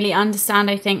don't really understand,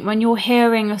 I think. When you're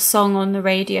hearing a song on the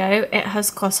radio, it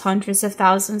has cost hundreds of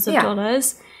thousands of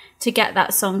dollars to get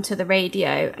that song to the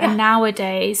radio. And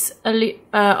nowadays,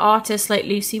 artists like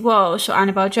Lucy Walsh or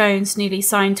Annabel Jones, newly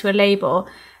signed to a label,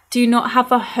 do not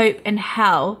have a hope in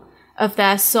hell of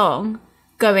their song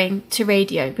going to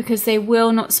radio because they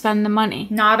will not spend the money.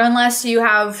 Not unless you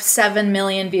have 7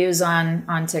 million views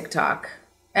on TikTok,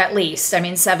 at least.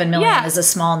 7 million is a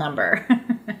small number.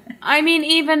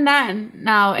 Even then,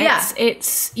 now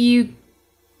it's you.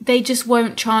 They just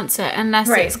won't chance it unless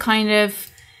it's kind of,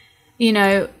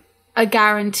 a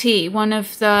guarantee. One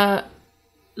of the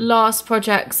last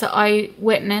projects that I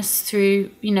witnessed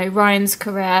through, Ryan's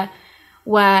career,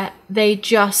 where they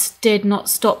just did not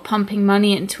stop pumping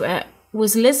money into it,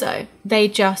 was Lizzo. They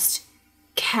just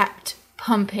kept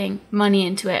pumping money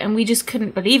into it, and we just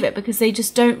couldn't believe it because they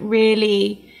just don't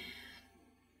really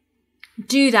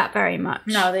do that very much.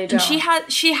 No, they don't.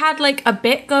 And she had like a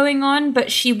bit going on,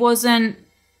 but she wasn't,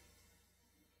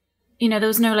 there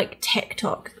was no like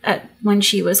TikTok when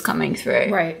she was coming through.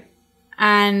 Right.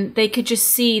 And they could just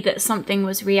see that something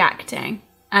was reacting,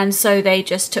 and so they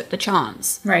just took the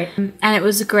chance. Right. And it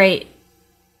was a great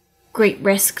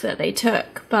risk that they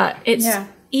took. But it's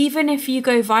even if you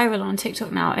go viral on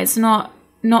TikTok now, it's not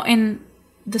in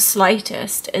the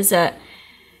slightest is it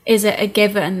a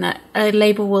given that a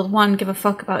label will, one, give a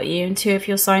fuck about you, and two, if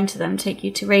you're signed to them, take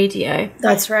you to radio.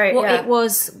 That's right. What it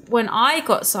was when I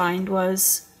got signed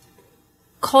was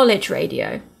college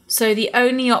radio. So the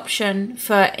only option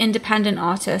for independent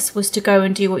artists was to go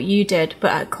and do what you did,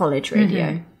 but at college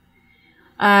radio.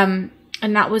 And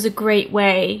that was a great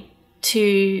way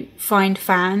to find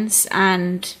fans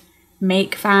and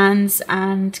make fans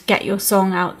and get your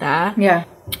song out there. Yeah.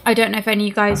 I don't know if any of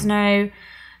you guys know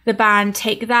the band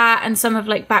Take That, and some of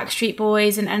like Backstreet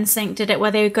Boys and NSYNC did it, where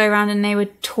they would go around and they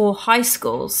would tour high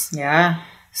schools. Yeah.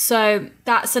 So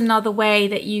that's another way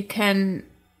that you can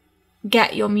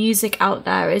get your music out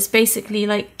there, is basically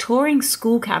like touring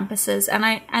school campuses.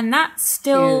 And that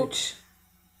still huge.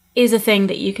 Is a thing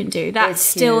that you can do. That it's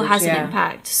still huge, has an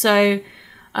impact. So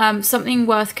something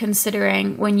worth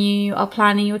considering when you are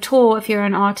planning your tour, if you're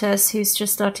an artist who's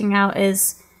just starting out,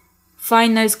 is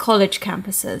find those college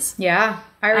campuses. Yeah.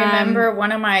 I remember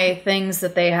one of my things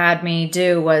that they had me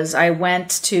do was I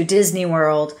went to Disney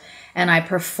World and I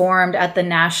performed at the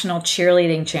National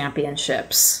Cheerleading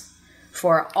Championships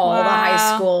for all the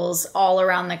high schools all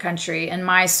around the country. And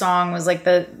my song was like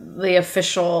the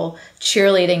official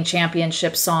cheerleading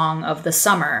championship song of the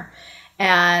summer.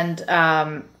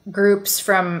 And groups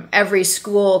from every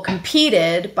school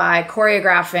competed by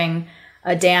choreographing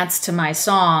a dance to my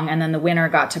song, and then the winner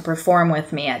got to perform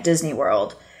with me at Disney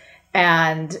World.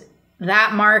 And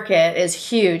that market is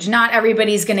huge. Not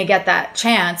everybody's going to get that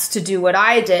chance to do what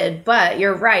I did, but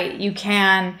you're right. You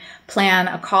can plan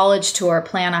a college tour,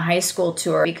 plan a high school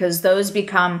tour, because those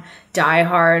become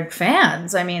diehard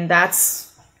fans. I mean,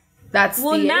 that's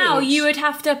well, now age. You would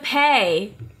have to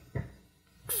pay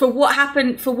for what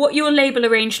happened, for what your label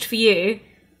arranged for you,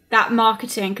 that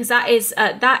marketing, because that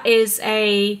is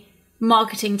a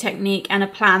marketing technique and a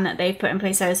plan that they've put in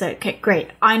place. I was like, okay, great,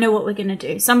 I know what we're going to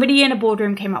do. Somebody in a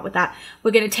boardroom came up with that.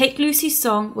 We're going to take Lucy's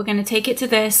song, we're going to take it to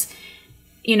this,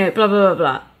 blah, blah, blah,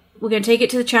 blah. We're going to take it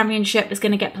to the championship. It's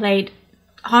going to get played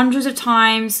hundreds of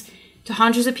times to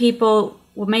hundreds of people.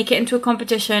 We'll make it into a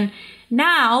competition.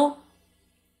 Now,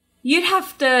 you'd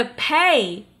have to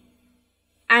pay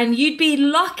And you'd be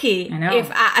lucky if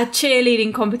at a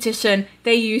cheerleading competition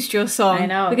they used your song. I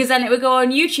know. Because then it would go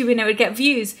on YouTube and it would get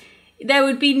views. There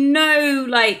would be no,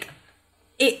 like...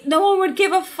 no one would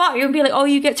give a fuck. It would be like, oh,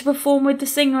 you get to perform with the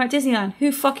singer at Disneyland.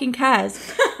 Who fucking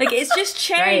cares? Like, it's just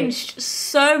changed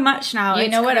so much now. You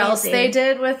know what else they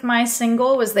did with my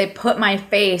single was they put my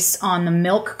face on the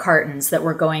milk cartons that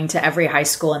were going to every high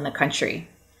school in the country.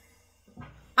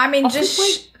 I mean,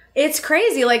 it's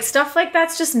crazy. Like, stuff like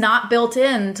that's just not built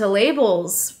into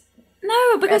labels.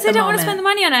 No, because they don't want to spend the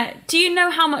money on it. Do you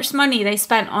know how much money they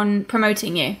spent on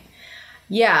promoting you?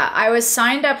 Yeah, I was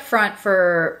signed up front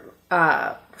for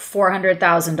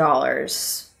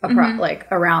 $400,000, like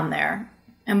around there.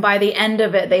 And by the end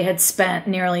of it, they had spent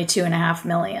nearly $2.5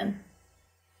 million.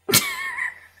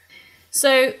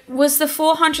 So was the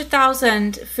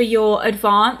 400,000 for your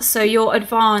advance? So your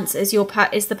advance is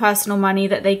is the personal money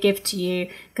that they give to you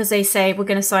because they say we're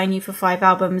going to sign you for 5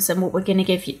 albums and what we're going to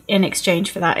give you in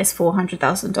exchange for that is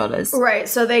 $400,000. Right.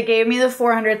 So they gave me the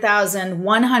 400,000.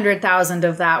 100,000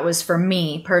 of that was for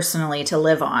me personally to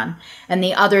live on, and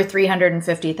the other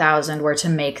 350,000 were to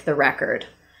make the record.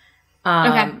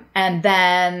 And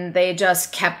then they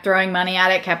just kept throwing money at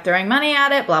it,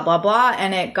 blah, blah, blah.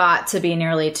 And it got to be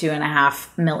nearly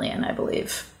 $2.5 million, I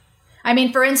believe. I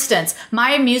mean, for instance,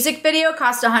 my music video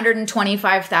cost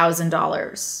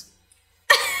 $125,000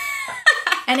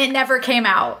 and it never came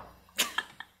out.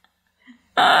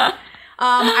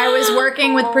 I was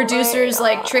working with producers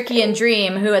like Tricky and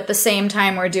Dream, who at the same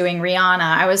time were doing Rihanna.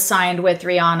 I was signed with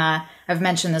Rihanna. I've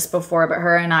mentioned this before, but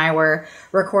her and I were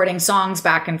recording songs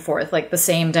back and forth, like the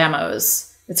same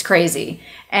demos. It's crazy.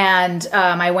 And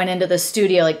I went into the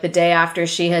studio like the day after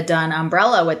she had done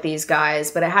Umbrella with these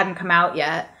guys, but it hadn't come out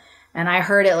yet. And I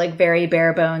heard it like very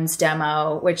bare bones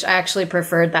demo, which I actually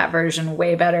preferred that version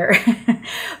way better.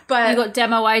 But you got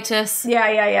demoitis.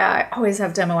 Yeah. I always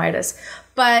have demoitis.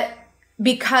 But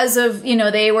because of,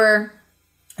 they were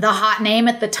the hot name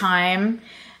at the time,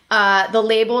 the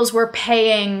labels were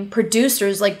paying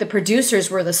producers, like the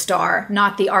producers were the star,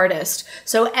 not the artist.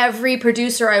 So every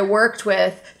producer I worked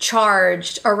with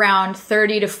charged around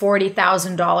 $30,000 to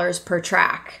 $40,000 per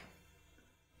track.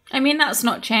 I mean, that's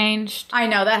not changed. I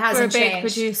know, that hasn't changed. For a big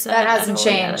producer. That hasn't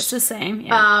changed. Yeah, it's the same.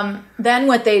 Yeah. Then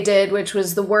what they did, which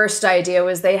was the worst idea,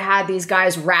 was they had these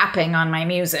guys rapping on my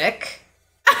music.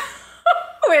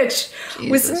 Which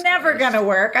was never going to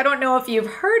work. I don't know if you've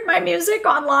heard my music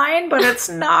online, but it's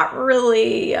not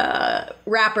really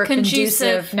rapper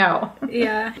conducive. No.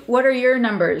 Yeah. What are your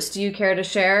numbers? Do you care to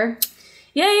share?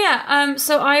 Yeah.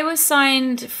 So I was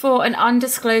signed for an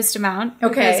undisclosed amount.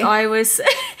 Okay. Because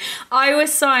I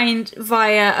was signed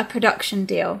via a production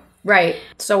deal. Right.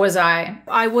 So was I.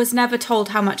 I was never told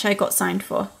how much I got signed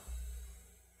for.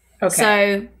 Okay.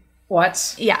 So.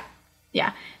 What? Yeah.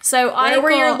 So Where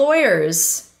were your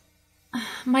lawyers?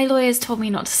 My lawyers told me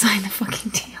not to sign the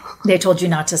fucking deal. They told you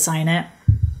not to sign it?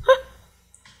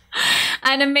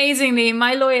 And amazingly,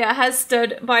 my lawyer has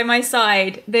stood by my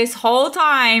side this whole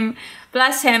time.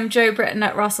 Bless him, Joe Britton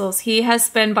at Russell's. He has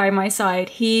been by my side.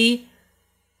 He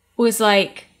was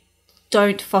like,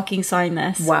 don't fucking sign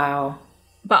this. Wow.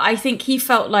 But I think he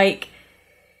felt like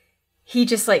he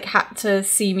just like had to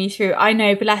see me through. I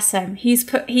know, bless him. He's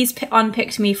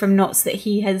unpicked me from knots that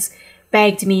he has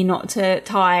begged me not to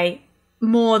tie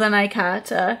more than I care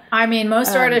to. I mean,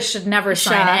 most artists should never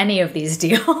sign any of these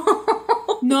deals.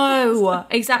 No,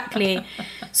 exactly.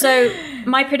 So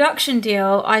my production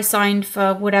deal, I signed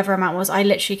for whatever amount was. I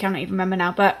literally cannot even remember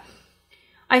now. But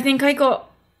I think I got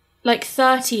like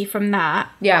 30 from that.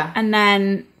 Yeah. And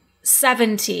then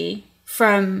 70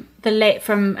 from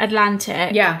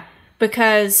Atlantic. Yeah.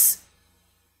 Because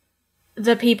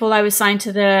the people I was signed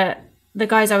to the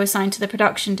guys I was signed to the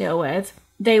production deal with,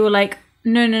 they were like,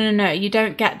 no, you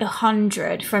don't get the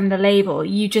 100 from the label.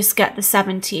 You just get the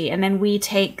 70 and then we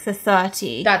take the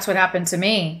 30. That's what happened to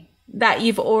me. That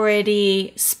you've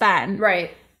already spent. Right.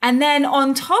 And then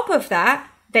on top of that,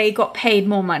 they got paid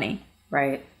more money.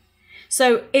 Right.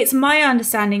 So it's my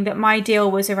understanding that my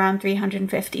deal was around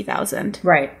 350,000.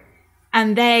 Right.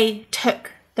 And they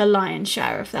took the lion's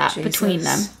share of that between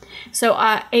them. So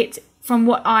from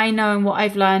what I know and what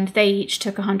I've learned, they each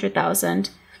took 100,000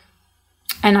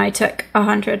 and I took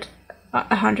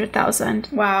 100,000.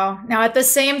 Wow. Now at the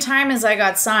same time as I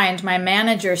got signed, my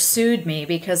manager sued me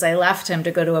because I left him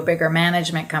to go to a bigger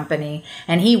management company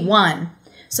and he won.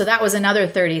 So that was another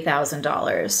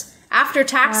 $30,000. After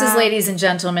taxes, ladies and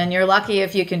gentlemen, you're lucky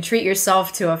if you can treat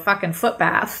yourself to a fucking foot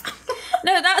bath.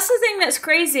 No, that's the thing that's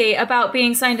crazy about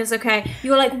being signed as, okay,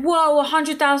 you're like, whoa,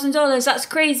 $100,000, that's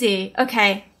crazy.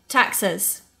 Okay,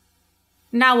 taxes.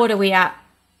 Now what are we at?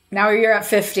 Now you're at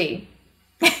 50.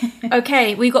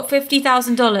 Okay, we got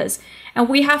 $50,000 and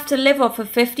we have to live off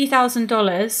of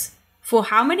 $50,000 for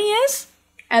how many years?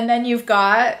 And then you've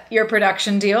got your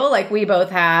production deal like we both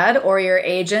had, or your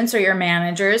agents or your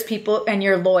managers, people and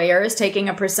your lawyers taking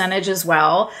a percentage as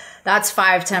well. That's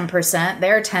 5-10%.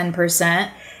 They're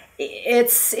 10%.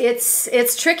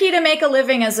 It's tricky to make a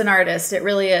living as an artist. It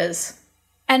really is.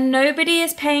 And nobody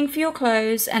is paying for your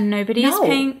clothes, and nobody is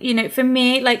paying, you know, for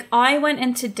me, like I went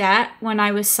into debt when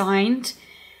I was signed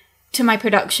to my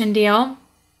production deal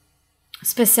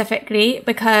specifically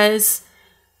because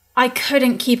I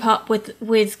couldn't keep up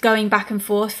with going back and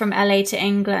forth from LA to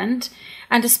England.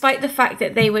 And despite the fact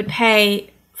that they would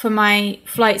pay for my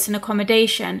flights and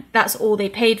accommodation, that's all they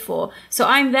paid for. So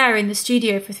I'm there in the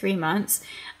studio for 3 months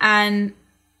and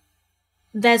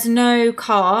there's no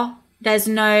car, there's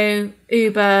no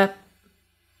Uber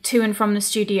to and from the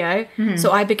studio. Mm-hmm.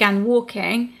 So I began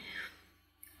walking.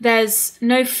 There's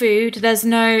no food. There's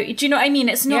no, do you know what I mean?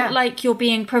 It's not like you're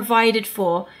being provided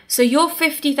for. So your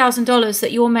 $50,000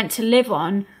 that you're meant to live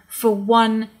on for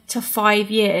 1 to 5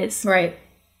 years. Right.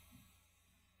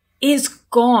 Is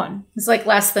gone. It's like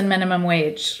less than minimum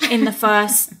wage. In the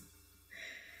first.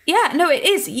 Yeah, no, it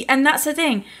is. And that's the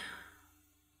thing.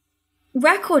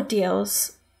 Record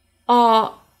deals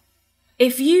are,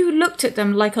 if you looked at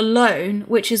them like a loan,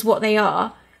 which is what they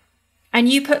are, and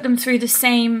you put them through the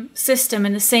same system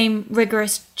and the same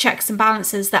rigorous checks and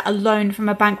balances that a loan from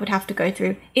a bank would have to go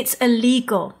through, it's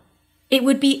illegal. It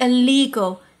would be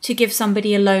illegal to give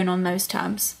somebody a loan on those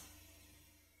terms.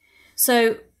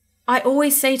 So I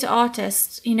always say to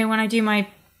artists, you know,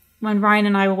 when Ryan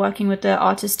and I were working with the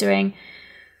artists doing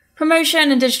promotion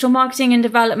and digital marketing and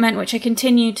development, which I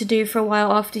continued to do for a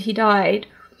while after he died,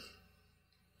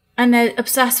 and they're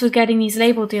obsessed with getting these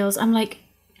label deals, I'm like,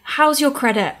 how's your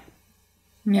credit?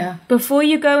 Yeah. Before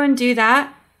you go and do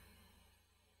that,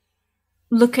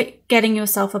 look at getting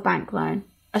yourself a bank loan,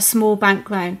 a small bank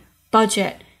loan,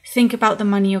 budget, think about the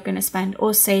money you're going to spend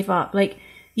or save up. Like,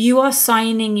 you are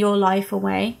signing your life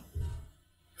away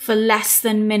for less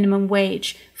than minimum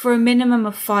wage, for a minimum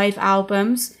of 5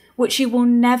 albums, which you will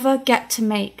never get to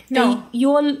make. No.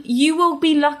 You will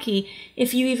be lucky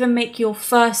if you even make your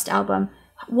first album.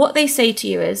 What they say to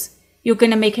you is, you're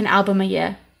going to make an album a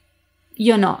year.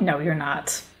 You're not. No, you're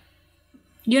not.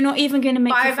 You're not even going to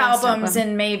make 5 albums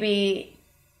in maybe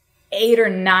 8 or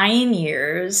 9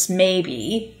 years,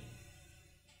 maybe.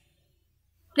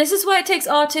 This is why it takes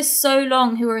artists so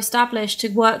long who are established to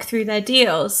work through their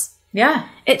deals. Yeah.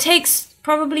 It takes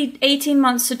probably 18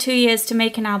 months to 2 years to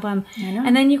make an album. I know.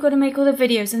 And then you've got to make all the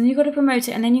videos, and then you've got to promote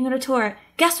it, and then you've got to tour it.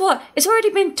 Guess what? It's already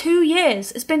been 2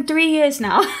 years. It's been 3 years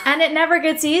now. And it never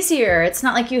gets easier. It's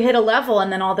not like you hit a level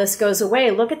and then all this goes away.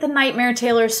 Look at the nightmare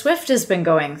Taylor Swift has been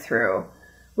going through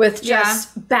with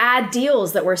just bad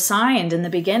deals that were signed in the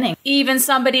beginning. Even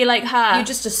somebody like her. You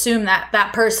just assume that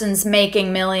that person's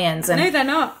making millions. And no, they're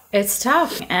not. It's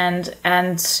tough.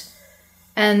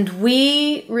 And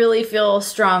we really feel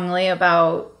strongly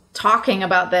about talking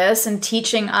about this and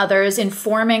teaching others,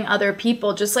 informing other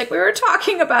people, just like we were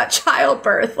talking about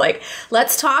childbirth. Like,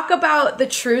 let's talk about the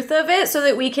truth of it so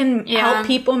that we can help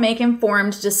people make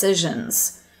informed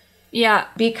decisions. Yeah.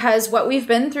 Because what we've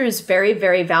been through is very,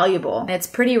 very valuable. It's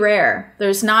pretty rare.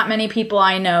 There's not many people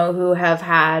I know who have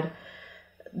had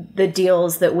the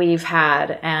deals that we've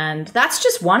had. And that's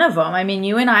just one of them. I mean,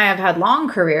 you and I have had long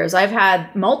careers. I've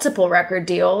had multiple record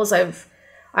deals. I've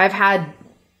had,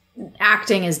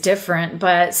 acting is different,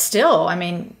 but still, I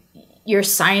mean, you're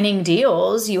signing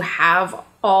deals. You have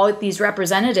all these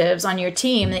representatives on your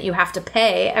team that you have to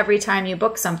pay every time you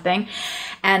book something.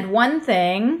 And one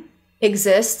thing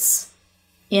exists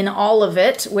in all of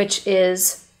it, which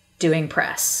is doing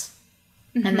press.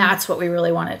 Mm-hmm. And that's what we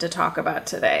really wanted to talk about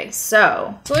today.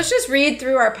 So let's just read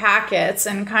through our packets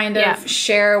and kind of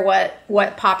share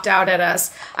what popped out at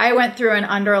us. I went through and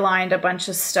underlined a bunch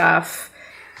of stuff.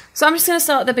 So I'm just going to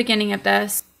start at the beginning of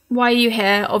this. Why are you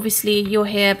here? Obviously, you're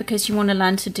here because you want to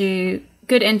learn to do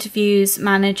good interviews,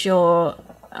 manage your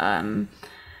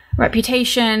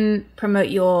reputation, promote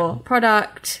your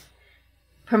product,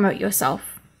 promote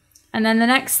yourself. And then the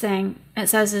next thing it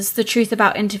says is the truth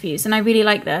about interviews. And I really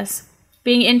like this.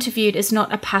 Being interviewed is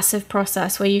not a passive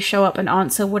process where you show up and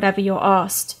answer whatever you're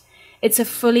asked. It's a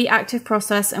fully active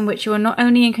process in which you are not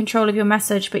only in control of your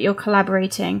message, but you're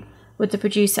collaborating with the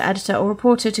producer, editor, or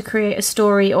reporter to create a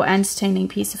story or entertaining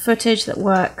piece of footage that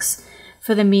works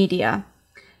for the media.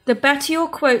 The better your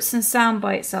quotes and sound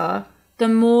bites are, the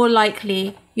more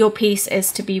likely your piece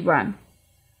is to be run.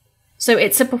 So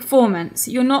it's a performance.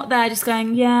 You're not there just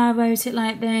going, yeah, I wrote it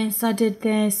like this, I did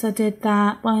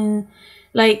that.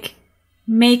 Like,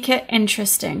 make it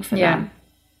interesting for them.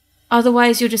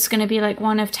 Otherwise, you're just going to be like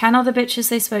one of 10 other bitches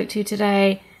they spoke to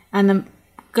today. And the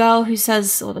girl who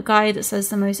says, or the guy that says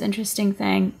the most interesting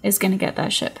thing is going to get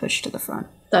that shit pushed to the front.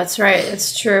 That's right.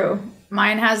 It's true.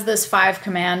 Mine has this 5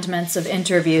 commandments of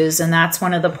interviews, and that's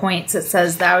one of the points. It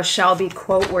says, thou shalt be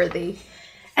quote-worthy.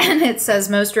 And it says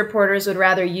most reporters would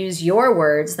rather use your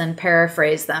words than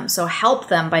paraphrase them. So help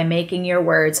them by making your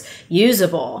words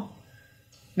usable.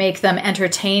 Make them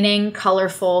entertaining,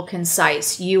 colorful,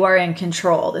 concise. You are in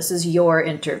control. This is your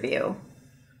interview.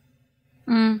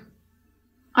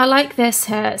 I like this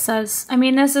here. It says, I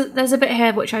mean, there's a bit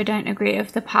here which I don't agree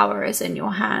with. The power is in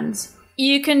your hands.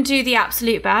 You can do the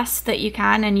absolute best that you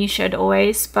can, and you should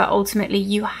always, but ultimately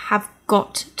you have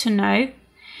got to know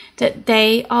that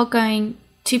they are going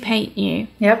to paint you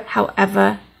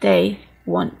however they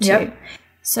want to.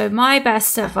 So my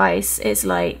best advice is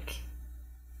like,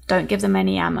 don't give them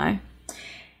any ammo.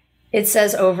 It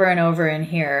says over and over in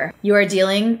here, you are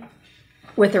dealing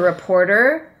with a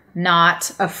reporter,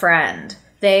 not a friend.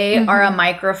 They are a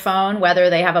microphone, whether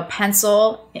they have a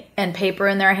pencil and paper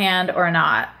in their hand or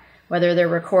not, whether they're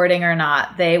recording or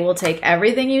not. They will take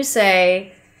everything you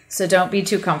say, so don't be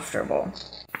too comfortable.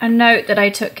 A note that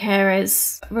I took here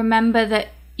is, remember that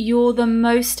you're the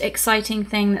most exciting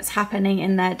thing that's happening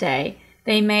in their day.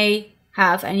 They may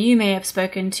have, and you may have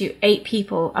spoken to 8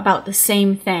 people about the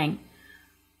same thing,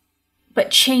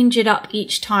 but change it up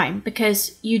each time,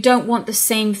 because you don't want the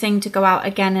same thing to go out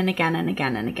again and again and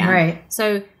again and again. Right.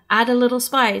 So add a little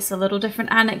spice, a little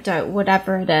different anecdote,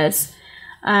 whatever it is.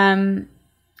 And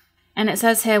it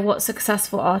says here, what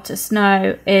successful artists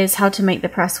know is how to make the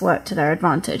press work to their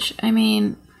advantage. I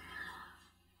mean,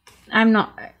 I'm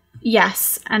not...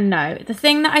 Yes and no. The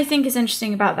thing that I think is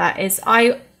interesting about that is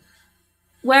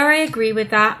where I agree with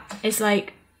that is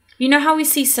like, you know how we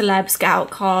see celebs get out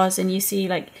cars and you see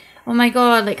like, oh my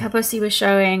God, like her pussy was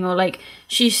showing, or like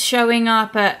she's showing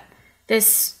up at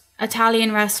this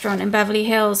Italian restaurant in Beverly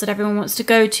Hills that everyone wants to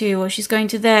go to, or she's going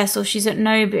to this, or she's at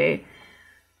Nobu.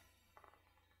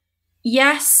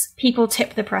 Yes, people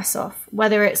tip the press off,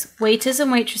 whether it's waiters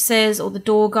and waitresses, or the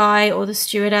door guy, or the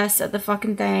stewardess at the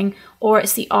fucking thing, or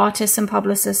it's the artists and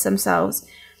publicists themselves.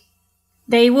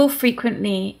 They will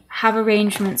frequently have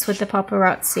arrangements with the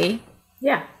paparazzi.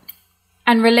 Yeah.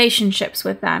 And relationships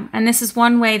with them. And this is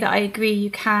one way that I agree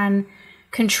you can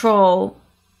control,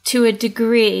 to a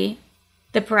degree,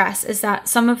 the press, is that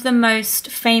some of the most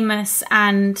famous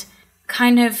and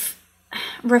kind of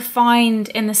refined,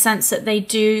 in the sense that they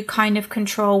do kind of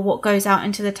control what goes out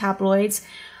into the tabloids.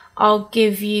 I'll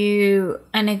give you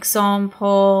an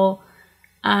example.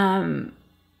 I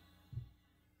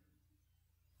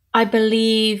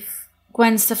believe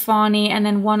Gwen Stefani and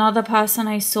then one other person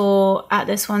I saw at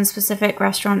this one specific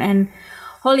restaurant in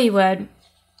Hollywood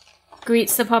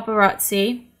greets the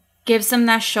paparazzi, gives them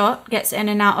their shot, gets in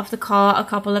and out of the car a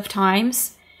couple of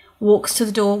times, walks to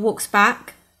the door, walks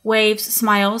back, waves,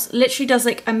 smiles, literally does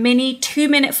like a mini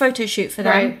 2-minute photo shoot for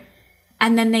them. Right.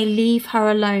 And then they leave her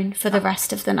alone for the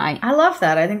rest of the night. I love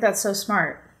that. I think that's so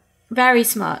smart. Very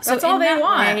smart. That's all they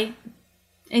want.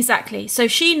 Exactly. So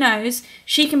she knows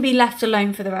she can be left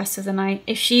alone for the rest of the night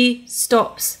if she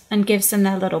stops and gives them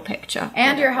their little picture.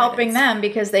 And you're helping them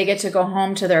because they get to go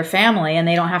home to their family and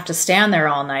they don't have to stand there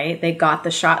all night. They got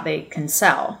the shot they can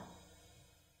sell.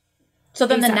 So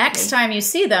then the next time you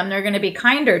see them, they're going to be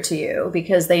kinder to you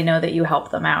because they know that you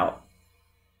helped them out.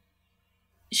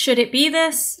 Should it be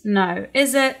this? No.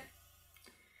 Is it?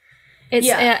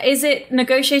 Is it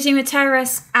negotiating with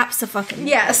terrorists? Abso-fucking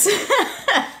yes.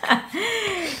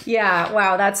 Yeah,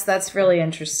 wow, that's really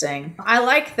interesting. I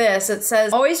like this. It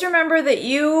says, always remember that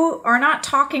you are not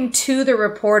talking to the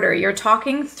reporter. You're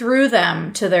talking through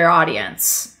them to their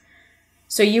audience.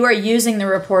 So you are using the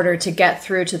reporter to get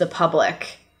through to the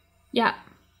public. Yeah.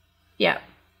 Yeah.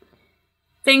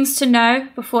 Things to know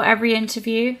before every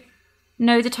interview.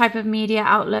 Know the type of media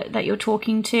outlet that you're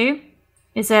talking to.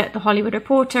 Is it the Hollywood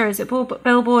Reporter? Is it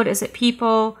Billboard? Is it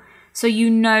People? So you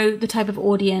know the type of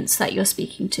audience that you're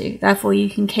speaking to. Therefore, you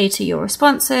can cater your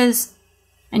responses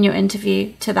and your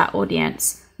interview to that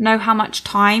audience. Know how much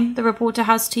time the reporter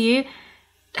has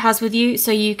with you,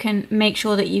 so you can make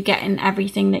sure that you get in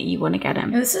everything that you want to get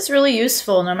in. This is really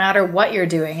useful no matter what you're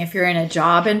doing. If you're in a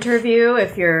job interview,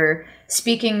 if you're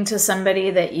speaking to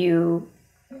somebody that you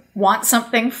want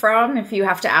something from, if you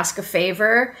have to ask a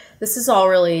favor, this is all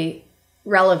really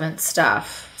relevant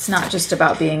stuff. It's not just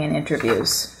about being in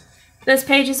interviews. There's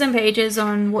pages and pages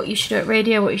on what you should do at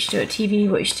radio, what you should do at TV,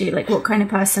 what you should do, like what kind of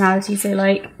personalities they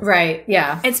like. Right,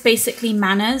 yeah. It's basically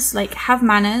manners, like have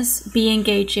manners, be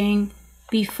engaging,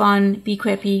 be fun, be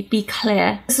quippy, be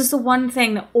clear. This is the one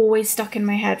thing that always stuck in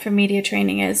my head from media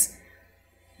training is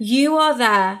You are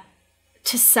there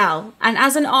to sell. And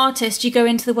as an artist, you go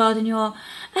into the world and you're,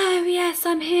 oh yes,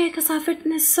 I'm here because I've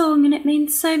written this song and it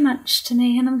means so much to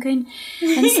me, and I'm going,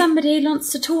 and somebody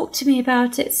wants to talk to me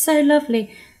about it. It's so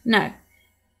lovely. No.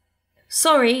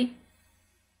 Sorry.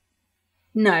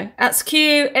 No. That's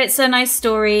cute. It's a nice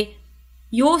story.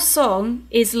 Your song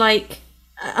is like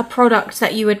a product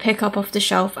that you would pick up off the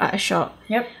shelf at a shop.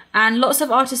 Yep. And lots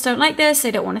of artists don't like this.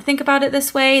 They don't want to think about it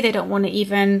this way. They don't want to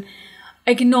even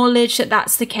acknowledge that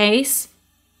that's the case.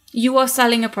 You are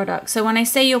selling a product. So when I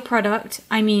say your product,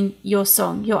 I mean your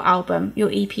song, your album,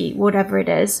 your EP, whatever it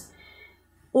is.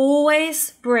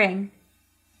 Always bring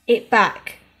it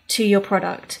back to your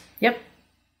product. Yep.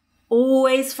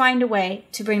 Always find a way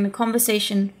to bring the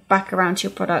conversation back around to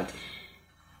your product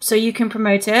so you can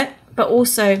promote it. But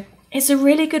also, it's a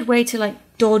really good way to like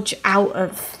dodge out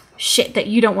of shit that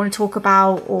you don't want to talk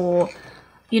about, or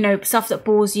stuff that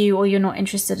bores you or you're not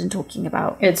interested in talking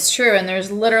about. It's true. And there's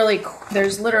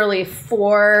literally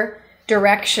 4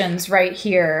 directions right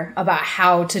here about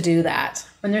how to do that.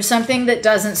 When there's something that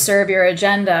doesn't serve your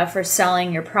agenda for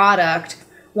selling your product,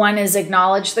 1 is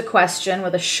acknowledge the question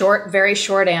with a very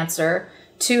short answer.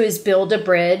 2 is build a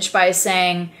bridge by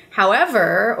saying,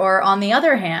 however, or on the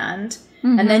other hand,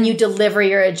 and then you deliver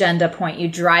your agenda point. You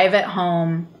drive it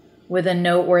home with a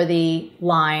noteworthy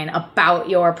line about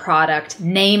your product,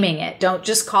 naming it. Don't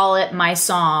just call it my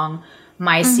song,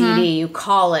 my CD. You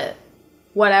call it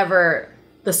whatever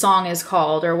the song is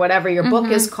called, or whatever your book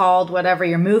is called, whatever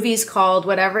your movie's called,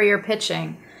 whatever you're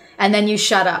pitching. And then you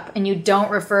shut up and you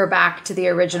don't refer back to the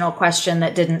original question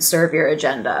that didn't serve your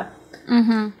agenda.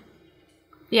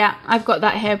 Yeah, I've got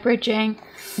that here, bridging.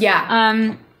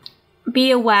 Yeah.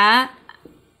 Be aware.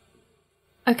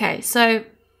 Okay, so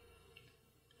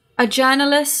a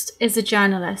journalist is a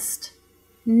journalist.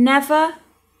 Never,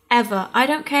 ever. I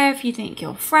don't care if you think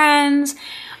you're friends.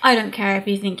 I don't care if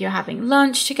you think you're having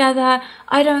lunch together.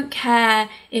 I don't care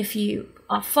if you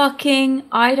are fucking.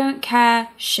 I don't care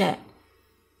shit.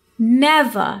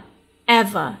 Never,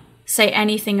 ever say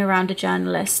anything around a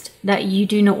journalist that you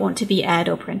do not want to be aired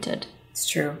or printed. It's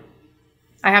true.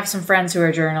 I have some friends who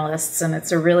are journalists, and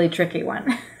it's a really tricky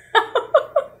one.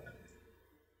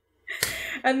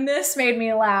 And this made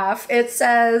me laugh. It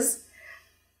says,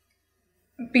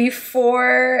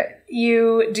 before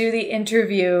you do the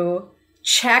interview,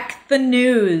 check the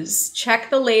news.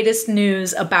 Check the latest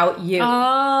news about you.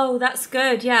 Oh, that's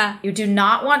good. Yeah. You do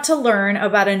not want to learn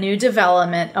about a new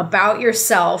development about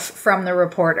yourself from the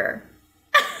reporter.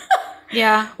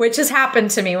 Yeah. Which has happened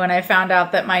to me when I found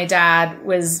out that my dad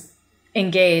was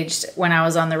engaged when I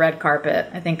was on the red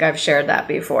carpet. I think I've shared that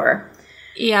before.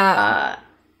 Yeah.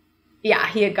 Yeah,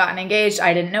 he had gotten engaged.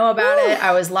 I didn't know about it.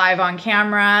 I was live on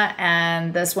camera,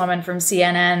 and this woman from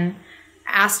CNN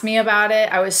asked me about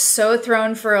it. I was so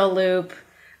thrown for a loop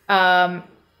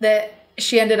that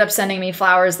she ended up sending me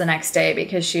flowers the next day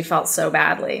because she felt so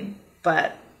badly.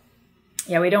 But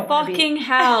yeah, we don't want to be... Fucking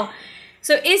hell.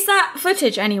 So is that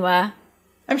footage anywhere?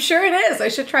 I'm sure it is. I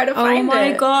should try to find it. Oh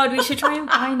my God, we should try and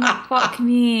find that. Fuck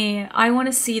me. I want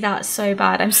to see that so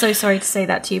bad. I'm so sorry to say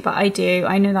that to you, but I do.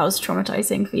 I know that was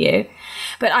traumatizing for you.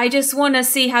 But I just want to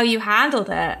see how you handled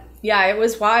it. Yeah, it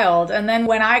was wild. And then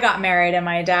when I got married and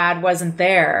my dad wasn't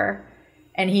there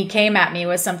and he came at me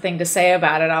with something to say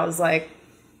about it, I was like,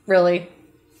 really?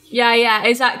 Yeah,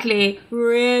 exactly.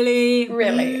 Really?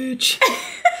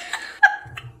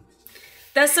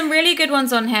 There's some really good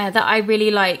ones on here that I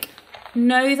really like.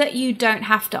 Know that you don't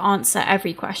have to answer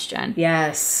every question.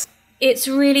 Yes. It's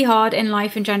really hard in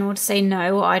life in general to say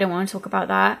no, or I don't want to talk about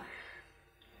that.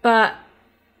 But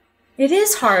it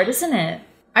is hard, isn't it?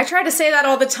 I try to say that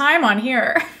all the time on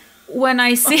here. When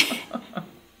I see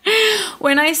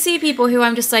people who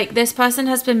I'm just like, this person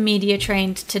has been media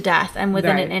trained to death and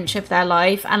within an inch of their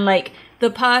life, and like the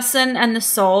person and the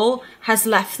soul has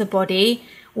left the body.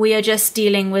 We are just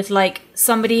dealing with like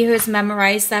somebody who has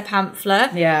memorized their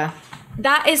pamphlet. Yeah.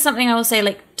 That is something I will say,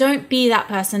 like, don't be that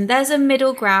person. There's a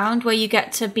middle ground where you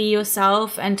get to be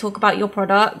yourself and talk about your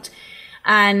product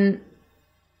and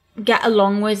get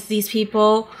along with these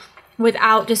people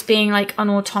without just being like an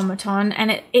automaton.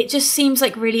 And it just seems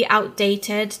like really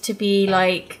outdated to be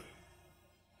like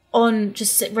on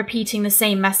just repeating the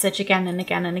same message again and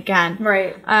again and again.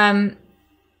 Right.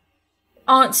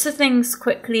 Answer things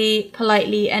quickly,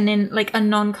 politely, and in like a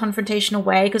non-confrontational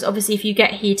way, because obviously if you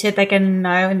get heated, they're going to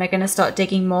know and they're going to start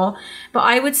digging more. But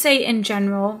I would say in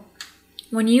general,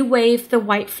 when you wave the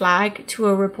white flag to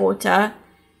a reporter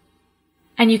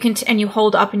and you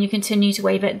hold it up and you continue to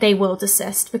wave it, they will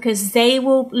desist, because they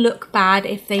will look bad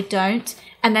if they don't,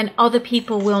 and then other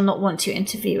people will not want to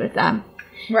interview with them.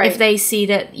 if they see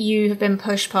that you have been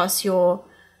pushed past your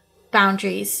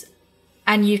boundaries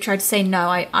and you've tried to say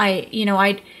no,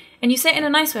 and you say it in a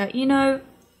nice way,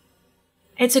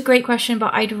 it's a great question,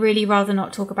 but I'd really rather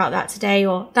not talk about that today,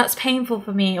 or that's painful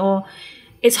for me, or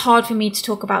it's hard for me to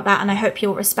talk about that, and I hope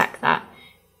you'll respect that.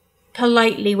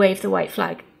 Politely wave the white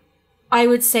flag. I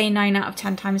would say 9 out of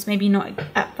 10 times, maybe not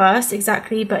at first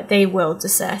exactly, but they will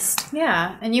desist.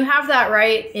 Yeah, and you have that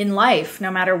right in life,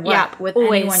 no matter what, with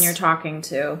always. anyone you're talking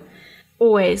to.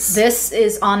 Always. This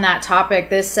is on that topic.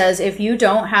 This says, if you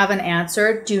don't have an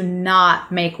answer, do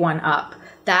not make one up.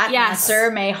 That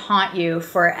answer may haunt you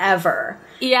forever.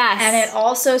 Yes. And it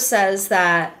also says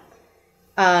that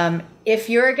if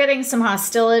you're getting some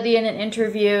hostility in an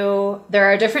interview, there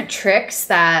are different tricks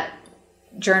that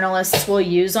journalists will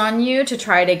use on you to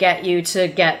try to get you to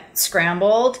get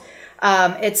scrambled.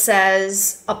 It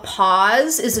says a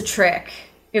pause is a trick.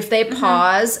 If they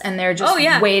pause and they're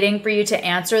just waiting for you to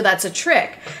answer, that's a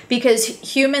trick, because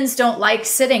humans don't like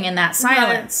sitting in that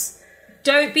silence. No.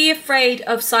 Don't be afraid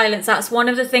of silence. That's one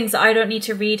of the things that I don't need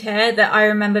to read here that I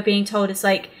remember being told. It's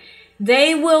like,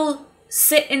 they will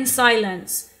sit in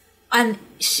silence. And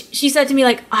she said to me,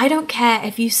 like, I don't care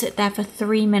if you sit there for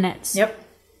 3 minutes. Yep.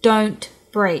 Don't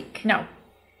break. No.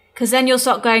 Because then you'll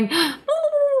start going...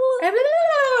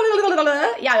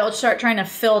 Yeah, you'll start trying to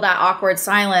fill that awkward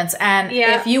silence. And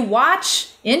if you watch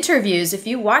interviews, if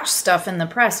you watch stuff in the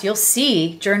press, you'll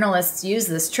see journalists use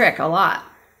this trick a lot.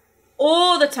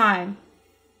 All the time.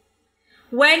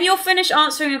 When you're finished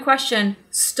answering a question,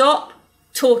 stop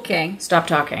talking. Stop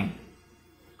talking.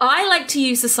 I like to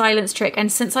use the silence trick, and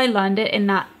since I learned it in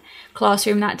that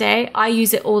classroom that day, I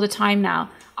use it all the time now.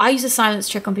 I use the silence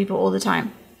trick on people all the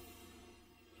time.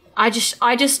 I just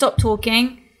stop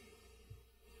talking,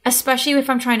 especially if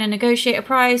I'm trying to negotiate a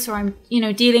price, or I'm,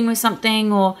 dealing with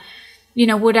something, or,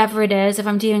 whatever it is. If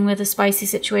I'm dealing with a spicy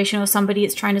situation or somebody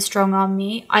that's trying to strong arm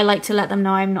me, I like to let them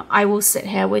know I will sit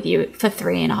here with you for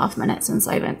 3.5 minutes in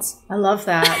silence. I love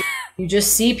that. You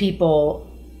just see people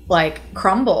like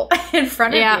crumble in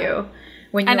front of you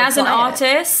when you're as quiet. an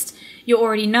artist, you're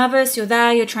already nervous, you're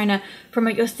there, you're trying to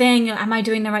promote your thing. Am I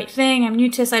doing the right thing? I'm new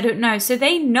to this, I don't know. So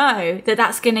they know that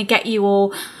that's going to get you all,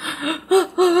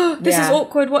 this is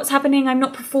awkward, what's happening? I'm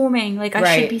not performing. Like,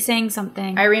 I should be saying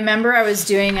something. I remember I was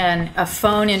doing a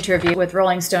phone interview with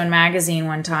Rolling Stone magazine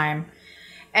one time,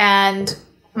 and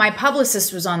my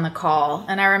publicist was on the call.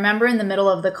 And I remember in the middle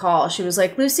of the call, she was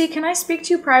like, Lucy, can I speak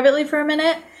to you privately for a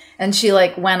minute? And she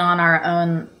went on our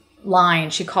own line.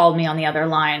 She called me on the other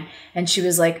line, and she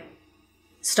was like,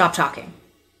 stop talking.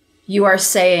 You are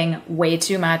saying way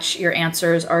too much. Your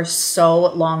answers are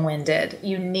so long-winded.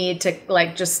 You need to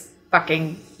just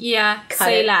fucking cut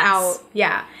say it less. out.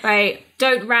 Yeah. Right.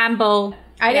 Don't ramble.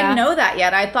 I didn't know that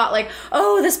yet. I thought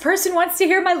this person wants to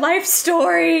hear my life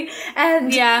story.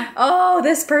 And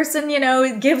this person,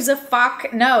 gives a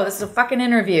fuck. No, this is a fucking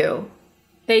interview.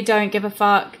 They don't give a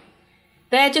fuck.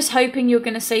 They're just hoping you're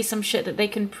going to say some shit that they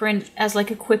can print as a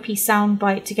quippy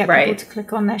soundbite to get people to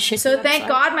click on their shit. So thank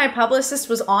God my publicist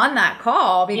was on that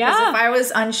call, because if I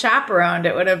was unchaperoned,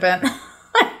 it would have been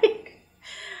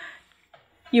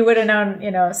you would have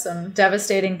known, some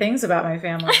devastating things about my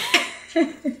family.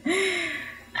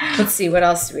 Let's see, what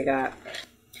else do we got?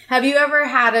 Have you ever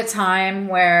had a time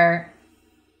where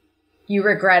you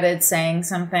regretted saying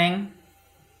something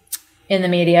in the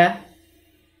media?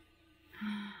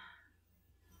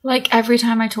 Every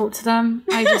time I talk to them,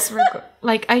 I just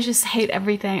I just hate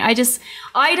everything. I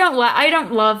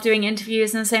don't love doing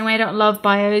interviews in the same way I don't love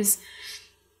bios.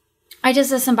 I just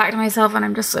listen back to myself and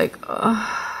I'm just like,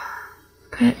 oh,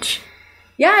 bitch.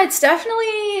 Yeah, it's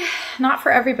definitely not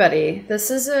for everybody.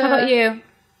 This is How about you?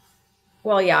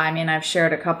 Well, yeah, I've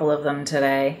shared a couple of them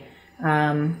today.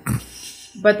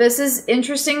 But this is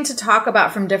interesting to talk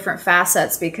about from different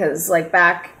facets, because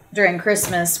back during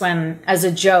Christmas, when, as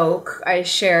a joke, I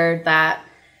shared that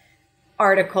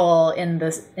article in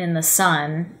the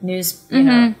Sun news,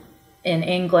 in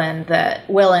England, that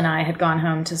Will and I had gone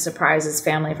home to surprise his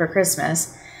family for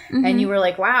Christmas, and you were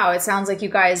like, "Wow, it sounds like you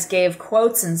guys gave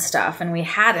quotes and stuff, and we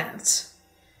hadn't."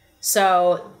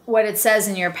 So what it says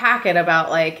in your packet about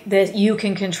that you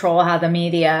can control how the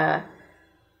media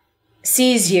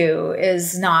sees you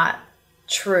is not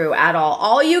true at all.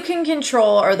 All you can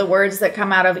control are the words that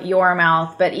come out of your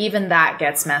mouth, but even that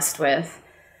gets messed with.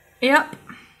 Yep.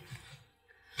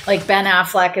 Ben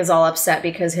Affleck is all upset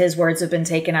because his words have been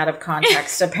taken out of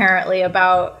context, apparently,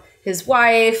 about his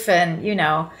wife, and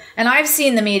and I've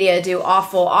seen the media do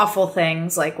awful, awful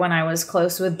things, when I was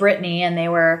close with Britney and they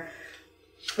were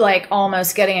like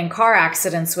almost getting in car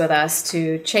accidents with us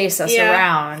to chase us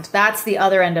around. That's the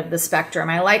other end of the spectrum.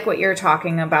 I like what you're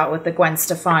talking about with the Gwen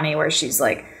Stefani, where she's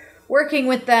like working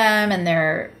with them and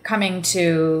they're coming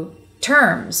to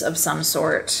terms of some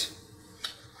sort.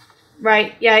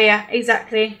 Right. Yeah,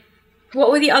 exactly.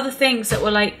 What were the other things that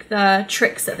were like the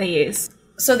tricks that they used?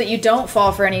 So that you don't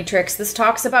fall for any tricks. This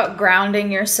talks about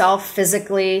grounding yourself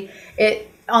physically.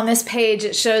 On this page,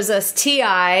 it shows us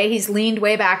T.I. He's leaned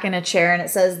way back in a chair, and it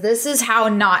says, this is how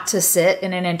not to sit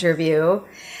in an interview.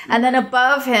 And then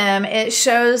above him, it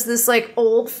shows this like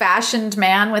old-fashioned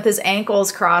man with his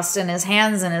ankles crossed and his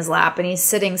hands in his lap, and he's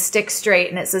sitting stick straight.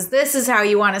 And it says, this is how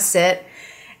you want to sit.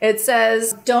 It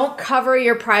says, don't cover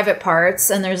your private parts.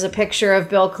 And there's a picture of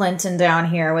Bill Clinton down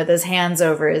here with his hands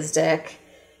over his dick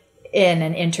in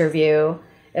an interview.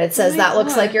 It says that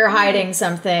looks like you're hiding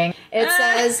something. It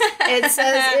says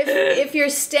if you're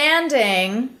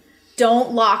standing,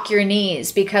 don't lock your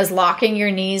knees, because locking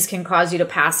your knees can cause you to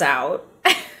pass out.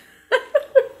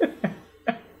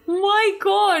 My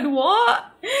God,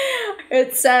 what?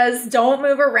 It says don't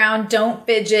move around, don't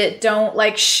fidget, don't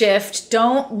like shift,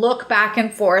 don't look back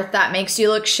and forth. That makes you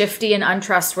look shifty and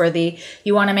untrustworthy.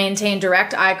 You want to maintain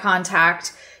direct eye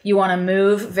contact. You want to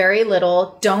move very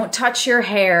little. Don't touch your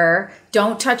hair.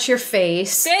 Don't touch your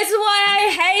face. This is why I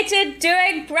hated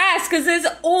doing breasts, because this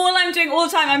is all I'm doing all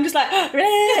the time. I'm just like...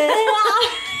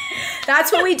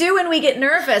 That's what we do when we get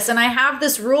nervous. And I have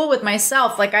this rule with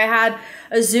myself. Like I had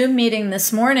a Zoom meeting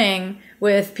this morning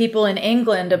with people in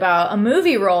England about a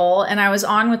movie role, and I was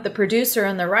on with the producer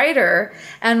and the writer.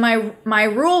 And my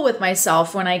rule with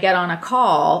myself when I get on a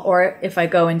call or if I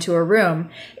go into a room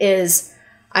is...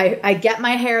 I get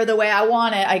my hair the way I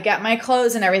want it. I get my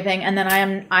clothes and everything. And then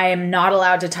I am not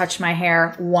allowed to touch my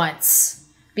hair once,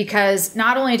 because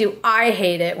not only do I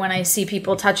hate it when I see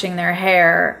people touching their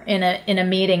hair in a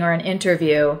meeting or an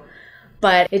interview,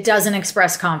 but it doesn't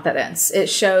express confidence. It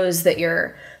shows that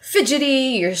you're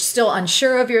fidgety, you're still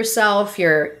unsure of yourself,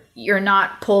 you're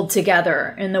not pulled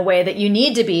together in the way that you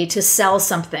need to be to sell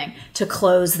something, to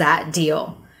close that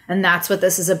deal. And that's what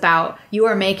this is about. You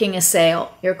are making a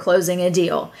sale. You're closing a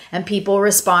deal. And people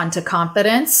respond to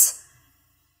confidence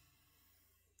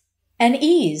and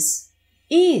ease.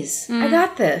 Ease. I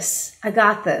got this. I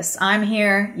got this. I'm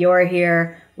here. You're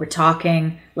here. We're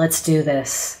talking. Let's do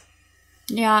this.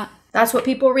 Yeah. That's what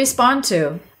people respond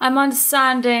to. I'm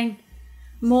understanding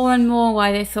more and more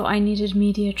why they thought I needed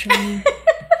media training.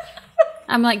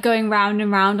 I'm like going round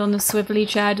and round on the swivelly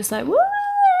chair, just like, woo!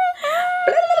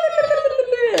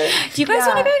 Do you guys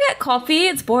want to go get coffee?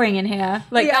 It's boring in here.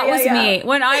 Like, that was me.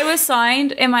 When I was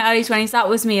signed in my early 20s, that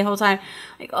was me the whole time.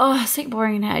 Like, oh, it's like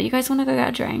boring in here. You guys want to go get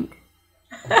a drink?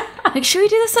 Like, should we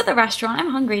do this at the restaurant?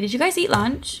 I'm hungry. Did you guys eat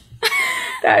lunch?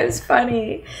 That is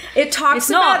funny. It talks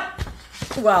about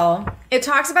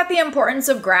the importance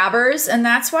of grabbers, and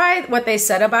that's why what they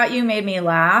said about you made me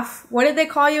laugh. What did they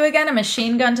call you again? A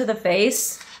machine gun to the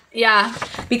face? Yeah.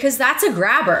 Because that's a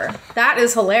grabber. That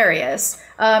is hilarious.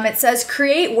 It says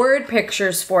create word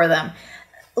pictures for them.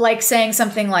 Like saying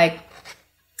something like,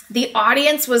 the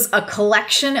audience was a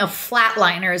collection of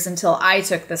flatliners until I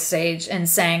took the stage and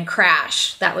sang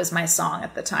Crash. That was my song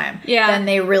at the time. Yeah. Then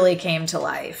they really came to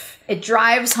life. It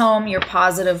drives home your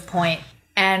positive point.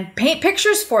 And paint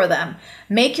pictures for them.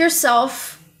 Make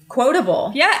yourself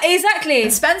quotable. Yeah, exactly.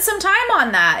 And spend some time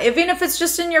on that. Even if it's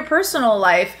just in your personal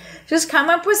life. Just come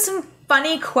up with some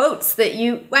funny quotes that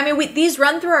these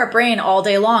run through our brain all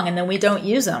day long and then we don't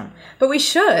use them. But we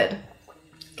should.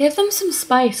 Give them some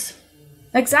spice.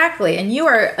 Exactly. And you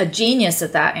are a genius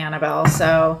at that, Annabel.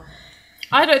 So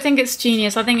I don't think it's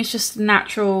genius. I think it's just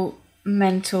natural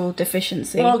mental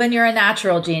deficiency. Well, then you're a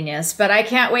natural genius. But I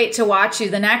can't wait to watch you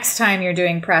the next time you're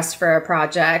doing press for a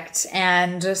project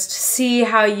and just see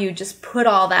how you just put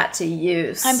all that to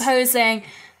use. I'm posing.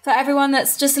 For everyone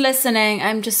that's just listening,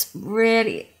 I'm just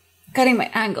really getting my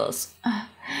angles.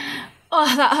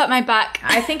 Oh, that hurt my back.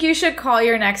 I think you should call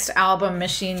your next album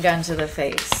Machine Gun to the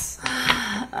Face.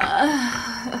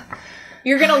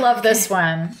 You're going to love this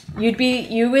one.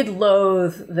 You would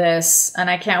loathe this, and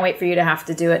I can't wait for you to have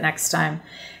to do it next time.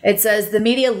 It says the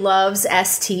media loves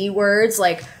ST words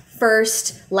like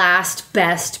first, last,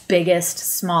 best, biggest,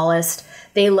 smallest.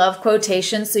 They love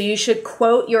quotations, so you should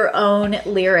quote your own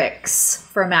lyrics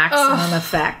for maximum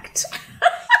effect.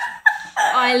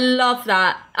 I love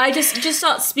that. I just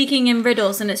start speaking in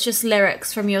riddles and it's just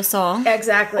lyrics from your song.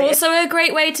 Exactly. Also a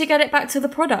great way to get it back to the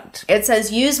product. It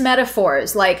says use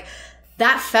metaphors like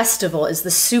that festival is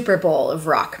the Super Bowl of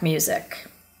rock music.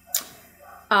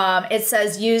 It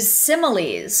says use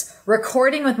similes.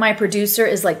 Recording with my producer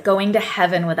is like going to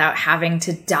heaven without having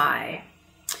to die.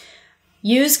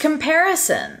 Use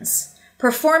comparisons.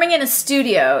 Performing in a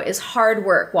studio is hard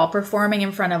work, while performing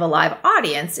in front of a live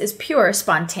audience is pure,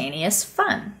 spontaneous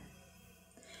fun.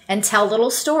 And tell little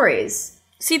stories.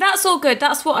 See, that's all good.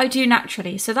 That's what I do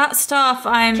naturally. So that stuff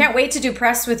Can't wait to do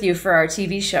press with you for our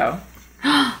TV show.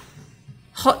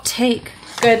 Hot take.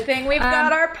 Good thing we've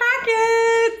got our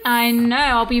packet. I know.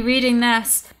 I'll be reading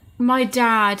this. My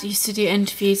dad used to do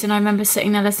interviews, and I remember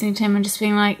sitting there listening to him and just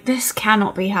being like, this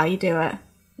cannot be how you do it.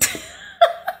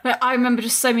 But I remember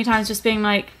just so many times just being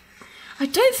like, I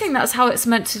don't think that's how it's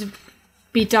meant to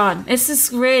be done. This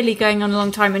is really going on a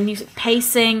long time, and you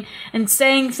pacing and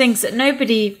saying things that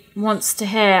nobody wants to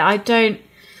hear. I don't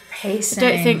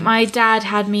think my dad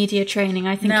had media training.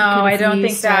 I think I don't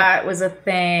think that was a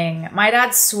thing. My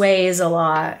dad sways a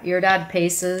lot. Your dad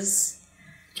paces.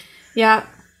 Yeah.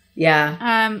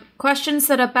 Yeah. Questions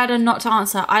that are better not to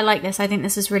answer. I like this. I think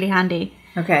this is really handy.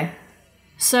 Okay.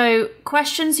 So,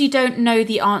 questions you don't know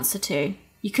the answer to.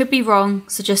 You could be wrong,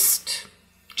 so just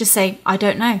say, I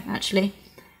don't know, actually.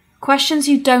 Questions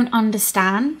you don't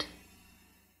understand.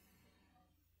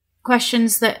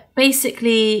 Questions that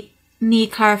basically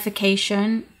need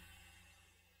clarification.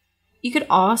 You could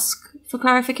ask for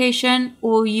clarification,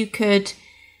 or you could,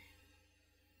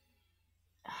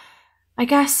 I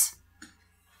guess,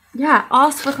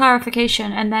 ask for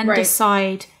clarification and then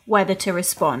decide whether to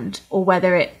respond, or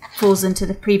whether it falls into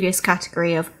the previous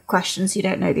category of questions you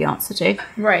don't know the answer to.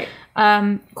 Right.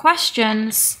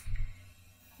 Questions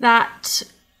that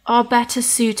are better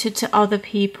suited to other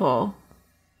people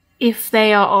if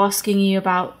they are asking you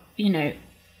about,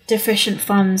 deficient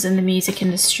funds in the music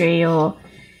industry or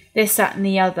this, that, and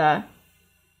the other,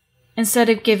 instead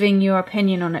of giving your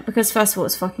opinion on it, because first of all,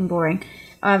 it's fucking boring.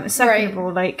 Second of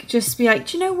all, just be like,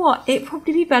 do you know what? It'd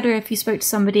probably be better if you spoke to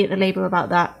somebody at the Labour about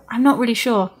that. I'm not really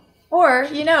sure. Or,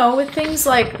 with things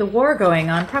like the war going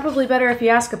on, probably better if you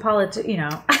ask a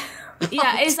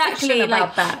Yeah, exactly.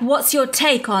 About that. What's your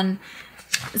take on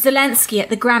Zelensky at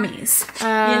the Grammys?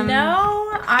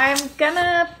 I'm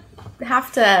gonna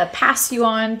have to pass you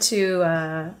on to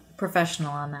a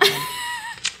professional on that one.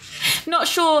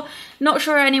 Not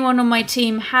sure anyone on my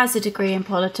team has a degree in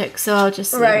politics, so I'll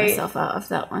just leave myself out of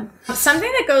that one.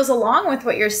 Something that goes along with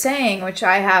what you're saying, which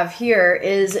I have here,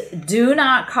 is do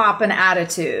not cop an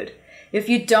attitude. If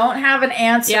you don't have an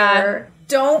answer,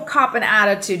 don't cop an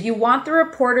attitude. You want the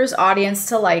reporter's audience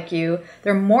to like you.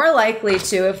 They're more likely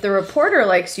to if the reporter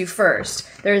likes you first.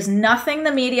 There's nothing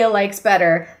the media likes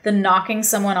better than knocking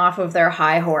someone off of their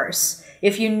high horse.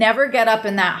 If you never get up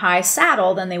in that high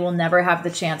saddle, then they will never have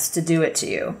the chance to do it to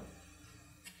you.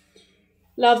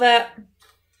 Love it.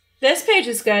 This page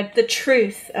is good. The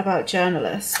truth about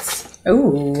journalists.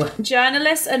 Ooh.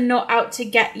 Journalists are not out to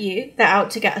get you. They're out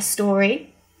to get a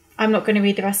story. I'm not going to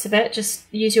read the rest of it. Just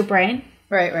use your brain.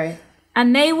 Right.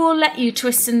 And they will let you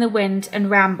twist in the wind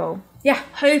and ramble. Yeah.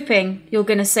 Hoping you're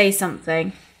going to say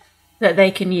something that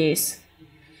they can use.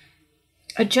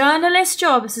 A journalist's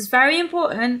job, this is very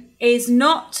important, is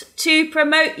not to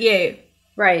promote you.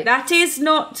 Right. That is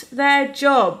not their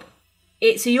job.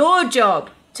 It's your job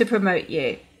to promote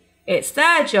you. It's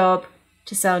their job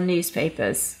to sell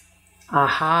newspapers.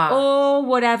 Aha. Or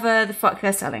whatever the fuck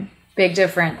they're selling. Big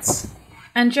difference.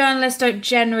 And journalists don't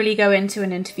generally go into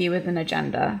an interview with an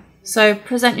agenda. So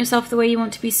present yourself the way you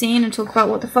want to be seen and talk about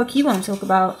what the fuck you want to talk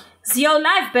about. It's your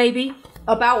life, baby.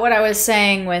 About what I was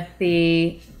saying with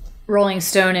the Rolling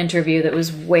Stone interview that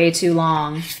was way too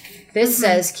long. This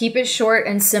says, keep it short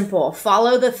and simple.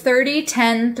 Follow the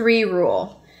 30-10-3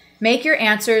 rule. Make your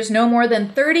answers no more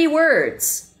than 30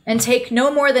 words and take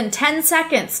no more than 10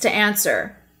 seconds to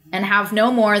answer and have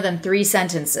no more than 3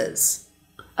 sentences.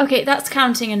 Okay, that's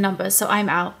counting in numbers, so I'm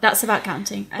out. That's about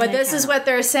counting. But this is what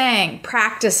they're saying.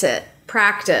 Practice it.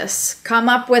 Practice. Come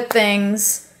up with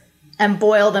things and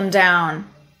boil them down.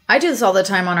 I do this all the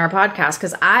time on our podcast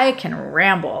because I can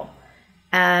ramble.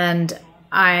 And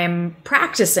I'm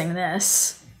practicing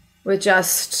this with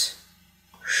just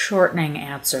shortening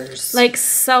answers. Like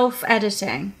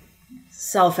self-editing.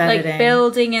 Self-editing. Like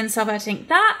building in self-editing.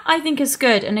 That I think is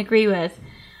good and agree with.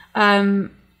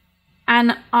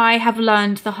 And I have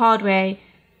learned the hard way,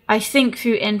 I think,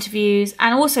 through interviews.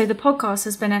 And also the podcast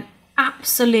has been an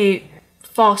absolute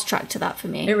fast track to that for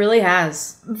me. It really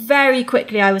has. Very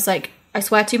quickly I was like, I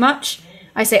swear too much.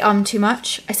 I say too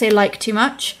much. I say like too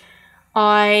much.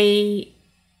 I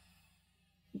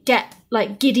get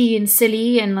like giddy and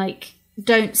silly and like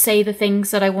don't say the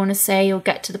things that I want to say or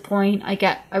get to the point.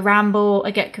 I ramble,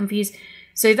 I get confused.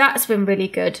 So that's been really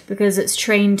good because it's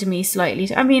trained me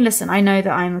slightly. I mean, listen, I know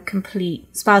that I'm a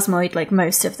complete spasmoid like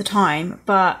most of the time,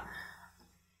 but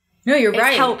no, you're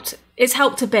right. It's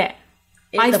helped a bit.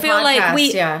 I feel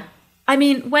like yeah. I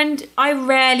mean, when I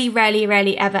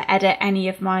rarely ever edit any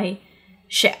of my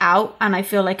shit out, and I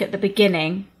feel like at the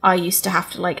beginning I used to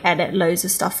have to like edit loads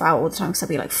of stuff out all the time because I'd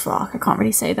be like, fuck, I can't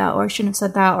really say that, or I shouldn't have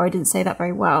said that, or I didn't say that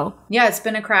very well. Yeah, it's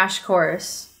been a crash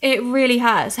course. It really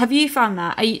has. Have you found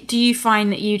that? Do you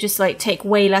find that you just like take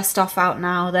way less stuff out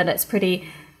now, that it's pretty,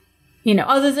 you know,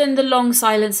 other than the long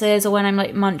silences or when I'm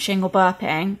like munching or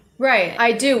burping? Right,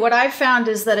 I do. What I've found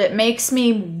is that it makes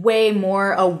me way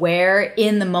more aware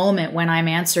in the moment when I'm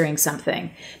answering something,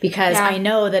 because I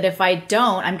know that if I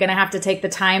don't, I'm going to have to take the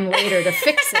time later to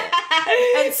fix it.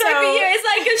 And so for you,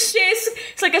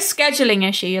 it's like a scheduling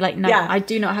issue. You're like, no, I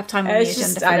do not have time on the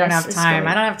agenda. I don't have time.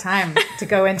 I don't have time to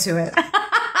go into it.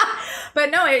 But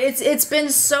no, it's been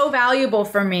so valuable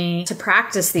for me to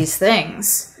practice these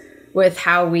things with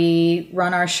how we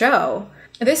run our show.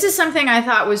 This is something I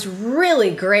thought was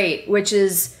really great, which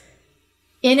is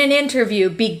in an interview,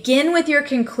 begin with your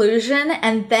conclusion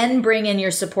and then bring in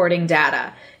your supporting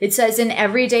data. It says in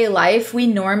everyday life, we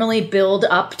normally build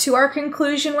up to our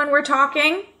conclusion when we're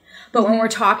talking. But when we're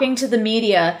talking to the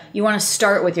media, you want to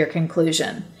start with your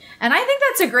conclusion. And I think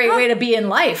that's a great way to be in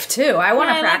life, too. I want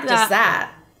to practice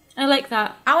that. I like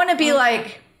that. I want to be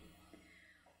like,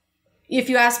 if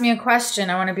you ask me a question,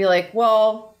 I want to be like,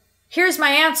 well, here's my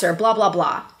answer, blah, blah,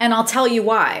 blah. And I'll tell you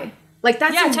why. Like,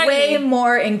 that's a way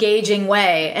more engaging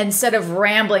way instead of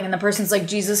rambling and the person's like,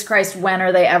 Jesus Christ, when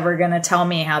are they ever going to tell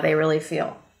me how they really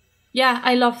feel? Yeah,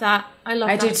 I love that.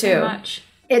 I do too. So much.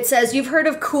 It says, you've heard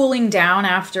of cooling down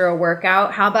after a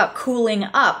workout. How about cooling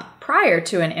up prior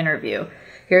to an interview?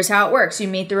 Here's how it works. You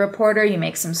meet the reporter, you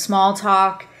make some small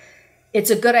talk. It's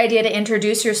a good idea to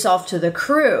introduce yourself to the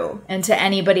crew and to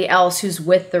anybody else who's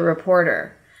with the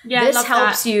reporter. Yeah, this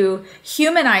helps you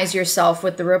humanize yourself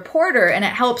with the reporter, and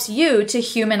it helps you to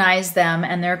humanize them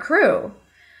and their crew.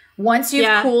 Once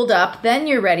you've cooled up, then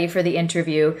you're ready for the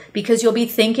interview, because you'll be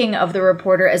thinking of the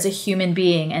reporter as a human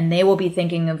being and they will be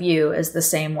thinking of you as the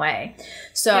same way.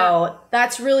 So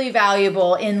that's really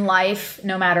valuable in life,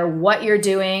 no matter what you're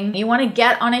doing. You want to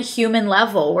get on a human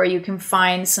level where you can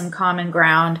find some common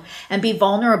ground and be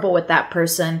vulnerable with that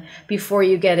person before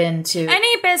you get into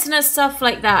any business stuff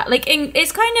like that. Like,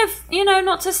 it's kind of, you know,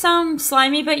 not to sound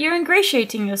slimy, but you're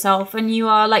ingratiating yourself and you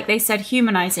are, like they said,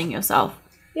 humanizing yourself.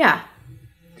 Yeah.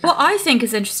 What I think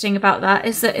is interesting about that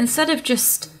is that instead of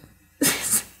just,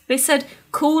 they said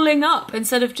cooling up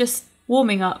instead of just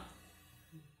warming up.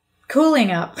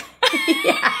 Cooling up.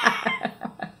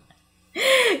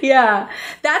 Yeah.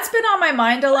 That's been on my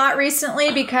mind a lot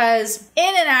recently, because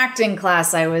in an acting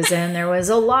class I was in, there was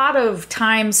a lot of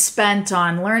time spent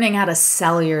on learning how to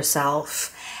sell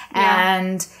yourself.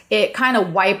 And it kind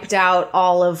of wiped out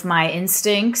all of my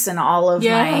instincts and all of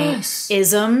my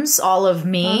isms, all of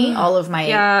me, all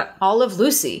of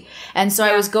Lucy. And so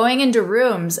I was going into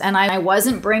rooms and I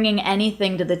wasn't bringing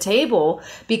anything to the table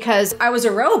because I was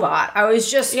a robot. I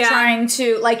was just trying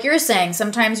to, like you're saying,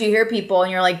 sometimes you hear people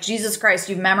and you're like, Jesus Christ,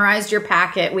 you've memorized your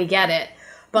packet. We get it.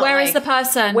 But where is the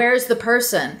person? Where's the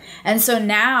person? And so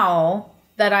now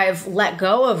that I've let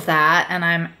go of that and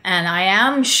I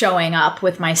am showing up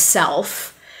with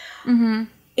myself,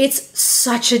 it's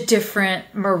such a different,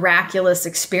 miraculous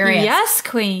experience. Yes,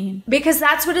 queen. Because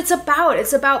that's what it's about.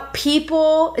 It's about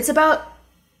people. It's about,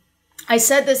 I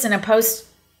said this in a post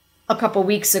a couple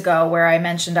weeks ago where I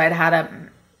mentioned I'd had a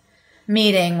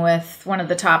meeting with one of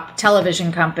the top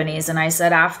television companies, and I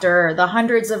said after the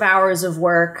hundreds of hours of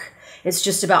work, it's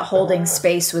just about holding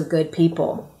space with good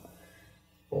people.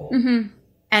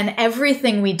 And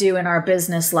everything we do in our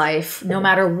business life, no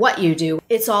matter what you do,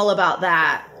 it's all about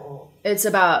that. It's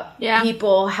about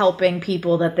people helping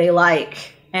people that they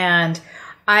like. And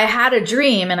I had a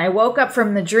dream, and I woke up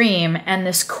from the dream, and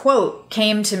this quote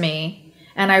came to me,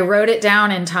 and I wrote it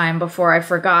down in time before I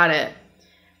forgot it.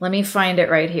 Let me find it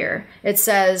right here. It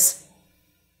says,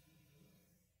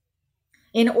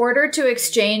 in order to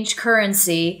exchange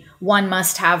currency, one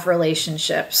must have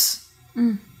relationships.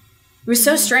 It was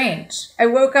so strange. I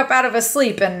woke up out of a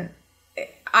sleep, and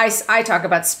I talk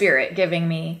about spirit giving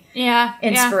me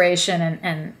inspiration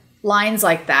and lines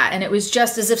like that. And it was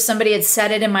just as if somebody had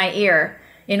said it in my ear.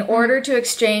 In order to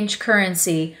exchange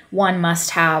currency, one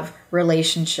must have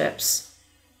relationships.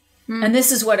 And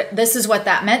this is what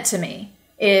that meant to me.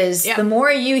 Is the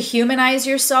more you humanize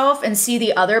yourself and see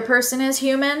the other person as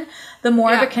human, the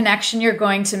more of a connection you're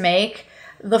going to make,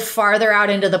 the farther out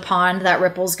into the pond that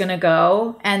ripple's going to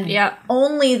go. And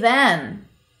only then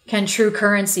can true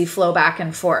currency flow back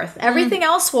and forth. Everything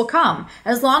else will come.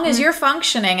 As long as you're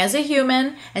functioning as a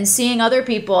human and seeing other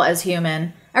people as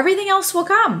human, everything else will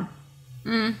come.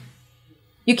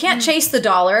 You can't chase the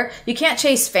dollar. You can't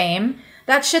chase fame.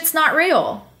 that shit's not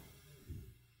real.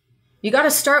 You got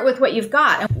to start with what you've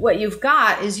got. And what you've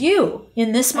got is you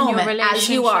in this moment as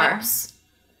you are.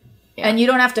 Yeah. And you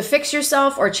don't have to fix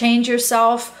yourself or change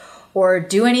yourself or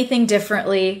do anything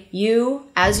differently. You,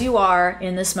 as you are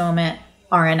in this moment,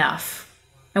 are enough.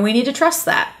 And we need to trust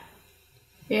that.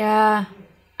 Yeah.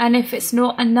 And if it's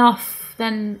not enough,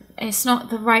 then it's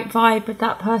not the right vibe with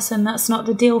that person. That's not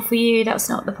the deal for you. That's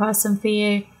not the person for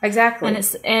you. Exactly. And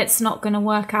it's not going to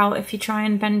work out if you try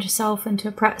and bend yourself into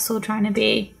a pretzel trying to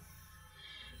be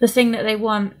the thing that they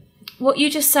want. What you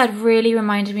just said really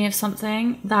reminded me of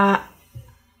something that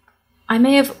I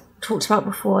may have talked about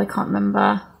before. I can't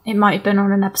remember. It might have been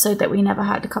on an episode that we never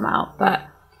had to come out. But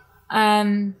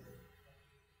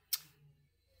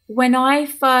when I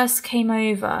first came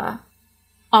over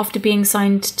after being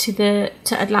signed to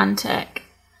Atlantic,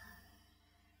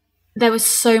 there was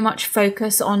so much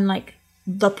focus on like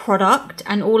the product,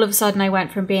 and all of a sudden I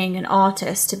went from being an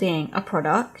artist to being a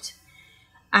product.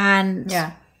 And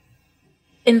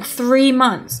in 3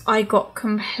 months, I got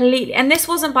completely... And this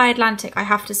wasn't by Atlantic, I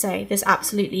have to say. This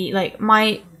absolutely... Like,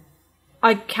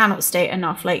 I cannot state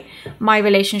enough. Like, my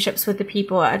relationships with the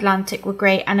people at Atlantic were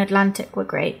great, and Atlantic were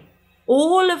great.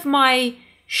 All of my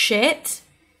shit,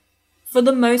 for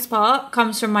the most part,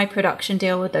 comes from my production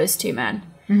deal with those two men.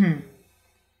 Mm-hmm.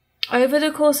 Over the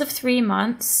course of 3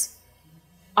 months,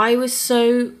 I was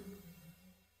so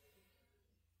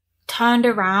turned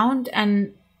around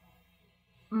and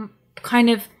kind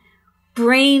of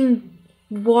brainwashed.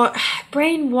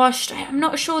 I'm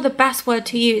not sure the best word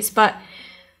to use, but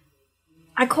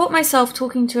I caught myself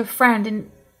talking to a friend, and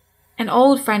an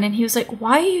old friend, and he was like,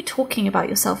 why are you talking about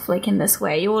yourself like in this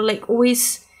way? You're like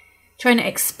always trying to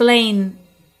explain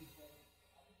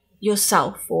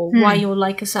yourself or why you're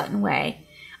like a certain way.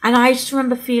 And I just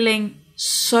remember feeling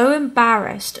so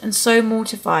embarrassed and so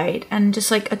mortified and just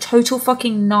like a total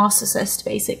fucking narcissist,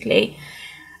 basically.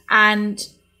 And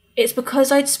it's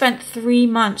because I'd spent 3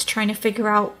 months trying to figure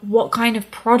out what kind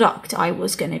of product I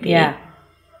was going to be. Yeah.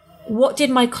 What did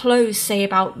my clothes say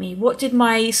about me? What did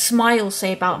my smile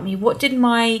say about me? What did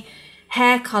my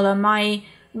hair color,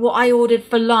 what I ordered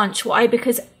for lunch,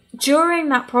 because during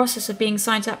that process of being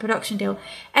signed to that production deal,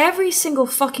 every single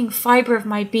fucking fiber of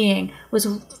my being was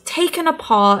taken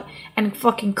apart and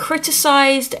fucking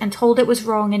criticized and told it was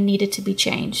wrong and needed to be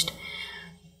changed.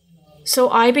 So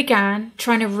I began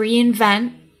trying to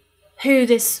reinvent who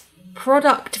this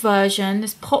product version,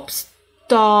 this pop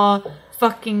star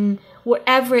fucking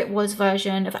whatever it was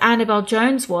version of Annabel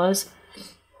Jones was.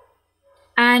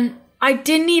 And I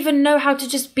didn't even know how to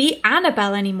just be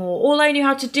Annabel anymore. All I knew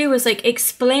how to do was like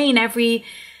explain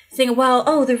everything. Well,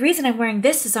 oh, the reason I'm wearing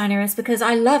this designer is because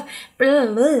I love blah,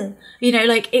 blah, blah. You know,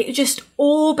 like it just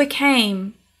all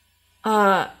became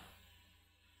an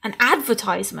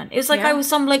advertisement. It was like I was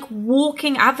some like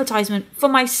walking advertisement for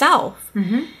myself.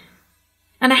 Mm-hmm.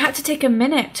 And I had to take a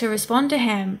minute to respond to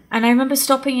him. And I remember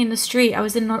stopping in the street.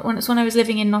 It's when I was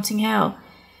living in Notting Hill.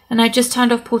 And I just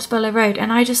turned off Portobello Road.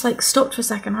 And I just like stopped for a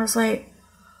second. I was like,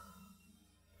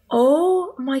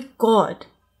 oh my God.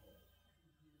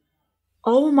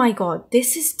 Oh my God.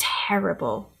 This is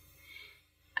terrible.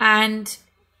 And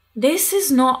this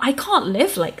is not... I can't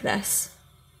live like this.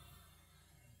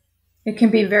 It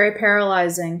can be very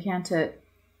paralyzing, can't it?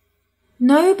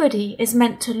 Nobody is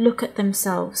meant to look at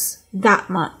themselves that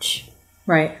much.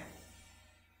 Right.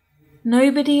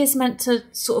 Nobody is meant to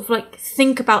sort of like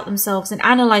think about themselves and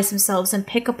analyze themselves and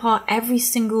pick apart every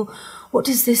single, what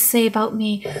does this say about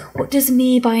me? What does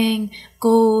me buying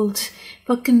gold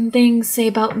fucking things say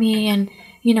about me? And,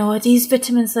 you know, are these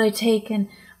vitamins that I take and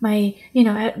my, you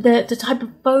know, the type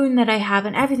of bone that I have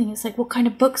and everything. It's like, what kind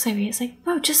of books I read. It's like,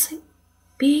 no, just like,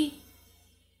 be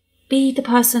the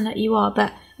person that you are.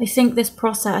 But I think this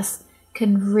process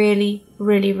can really,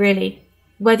 really, really,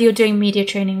 whether you're doing media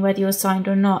training, whether you're signed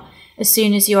or not, as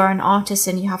soon as you are an artist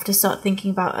and you have to start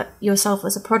thinking about yourself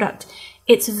as a product,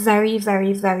 it's very,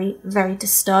 very, very, very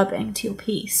disturbing to your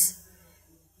piece.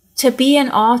 To be an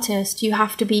artist, you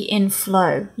have to be in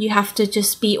flow. You have to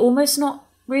just be almost not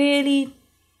really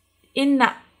in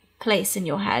that place in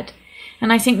your head.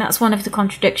 And I think that's one of the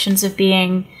contradictions of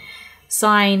being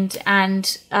signed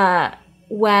and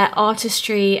where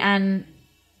artistry and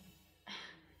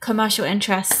commercial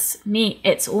interests meet.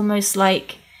 It's almost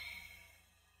like,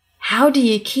 how do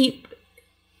you keep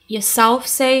yourself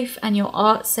safe and your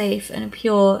art safe and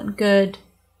pure and good,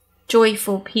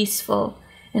 joyful, peaceful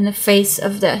in the face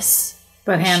of this?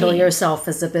 But handle yourself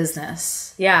as a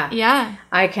business. Yeah. Yeah.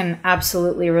 I can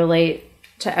absolutely relate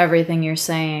to everything you're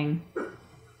saying.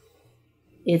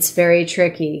 It's very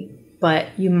tricky, but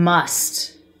you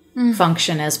must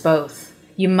function as both.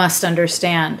 you must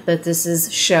understand that this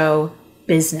is show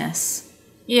business.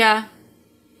 Yeah.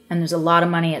 And there's a lot of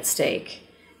money at stake.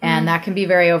 And that can be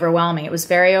very overwhelming. It was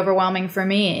very overwhelming for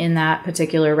me in that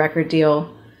particular record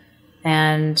deal.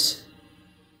 And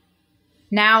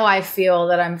now I feel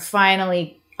that I'm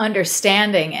finally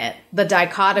understanding it, the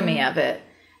dichotomy of it,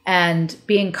 and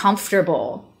being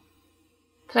comfortable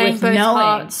Playing with both knowing,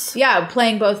 parts. Yeah,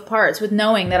 playing both parts, with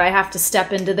knowing that I have to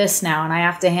step into this now and I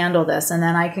have to handle this, and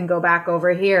then I can go back over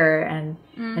here and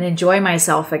enjoy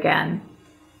myself again.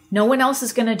 No one else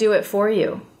is going to do it for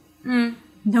you.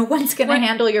 No one's going to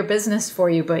handle your business for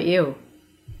you but you.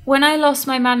 When I lost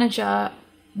my manager,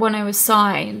 when I was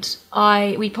signed,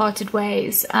 we parted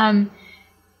ways.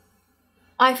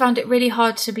 I found it really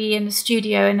hard to be in the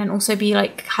studio and then also be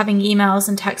like having emails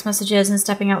and text messages and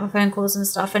stepping out for phone calls and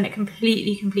stuff. And it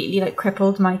completely like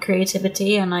crippled my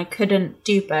creativity, and I couldn't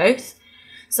do both.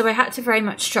 So I had to very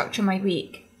much structure my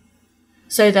week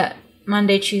so that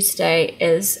Monday, Tuesday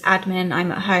is admin.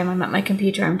 I'm at home. I'm at my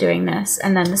computer. I'm doing this.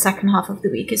 And then the second half of the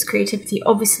week is creativity.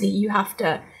 Obviously, you have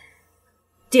to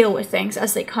deal with things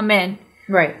as they come in.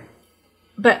 Right.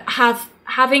 But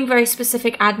having very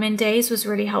specific admin days was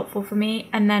really helpful for me.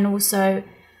 And then also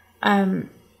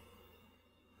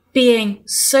being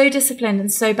so disciplined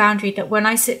and so boundaried that when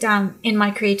I sit down in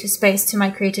my creative space to my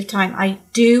creative time, I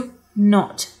do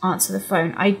not answer the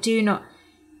phone. I do not.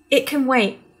 It can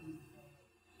wait.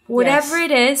 Whatever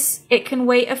it is, it can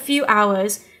wait a few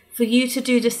hours for you to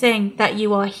do the thing that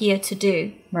you are here to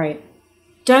do. Right.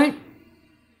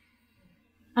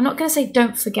 I'm not going to say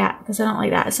don't forget, because I don't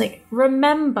like that. It's like,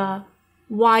 remember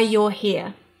why you're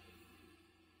here.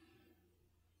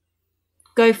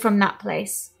 Go from that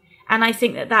place. And I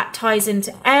think that ties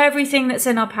into everything that's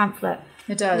in our pamphlet.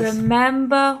 It does.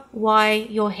 Remember why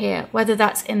you're here. Whether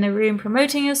that's in the room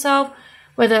promoting yourself,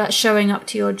 whether that's showing up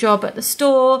to your job at the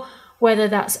store, whether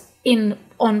that's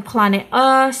on planet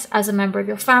Earth as a member of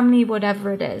your family,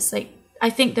 whatever it is. Like, I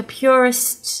think the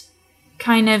purest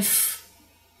kind of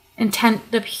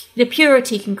intent, the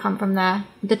purity can come from there.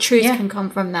 The truth can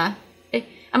come from there.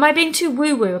 Am I being too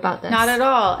woo-woo about this? Not at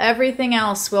all. Everything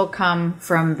else will come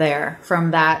from there,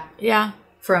 from that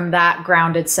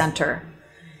grounded center.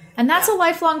 And that's a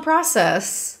lifelong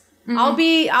process.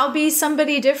 Mm-hmm. I'll be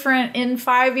somebody different in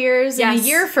 5 years and a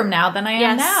year from now than I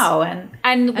am now.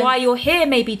 And why you're here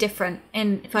may be different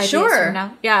in 5 years from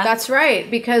now. Yeah. That's right.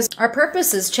 Because our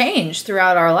purposes change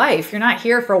throughout our life. You're not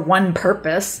here for one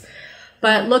purpose.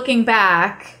 But looking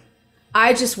back,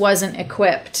 I just wasn't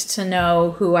equipped to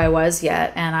know who I was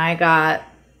yet. And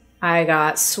I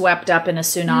got swept up in a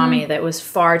tsunami that was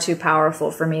far too powerful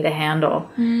for me to handle.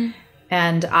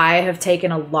 And I have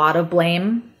taken a lot of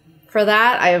blame for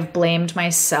that. I have blamed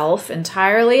myself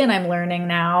entirely, and I'm learning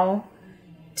now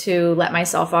to let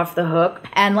myself off the hook.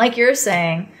 And like you're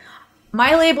saying,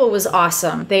 my label was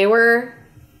awesome. They were,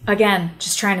 again,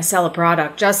 just trying to sell a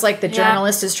product. Just like the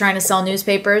journalist is trying to sell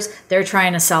newspapers, they're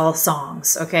trying to sell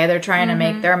songs, okay? They're trying to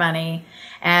make their money.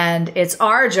 And it's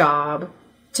our job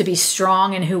to be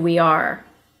strong in who we are.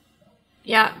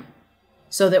 Yeah.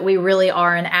 So that we really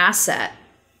are an asset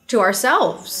to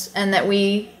ourselves, and that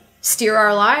we steer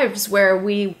our lives where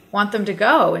we want them to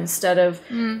go instead of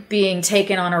being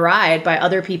taken on a ride by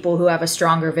other people who have a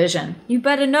stronger vision. You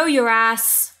better know your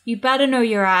ass. You better know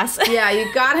your ass. Yeah,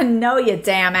 you gotta know your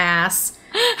damn ass.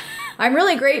 I'm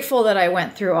really grateful that I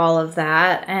went through all of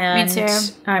that. And me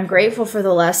too. I'm grateful for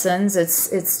the lessons.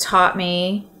 It's taught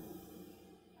me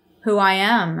who I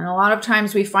am. And a lot of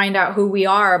times we find out who we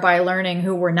are by learning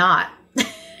who we're not.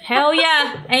 Hell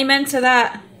yeah. Amen to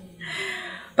that.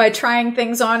 By trying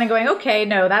things on and going, okay,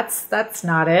 no, that's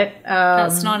not it.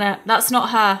 That's not it. That's not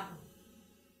her.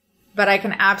 But I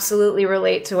can absolutely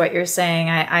relate to what you're saying.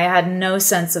 I had no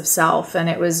sense of self, and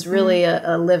it was really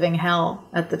a living hell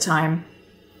at the time.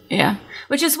 Yeah.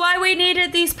 Which is why we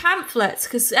needed these pamphlets,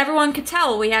 because everyone could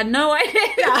tell we had no idea.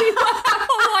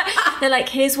 They're like,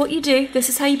 here's what you do. This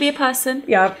is how you be a person.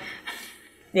 Yep.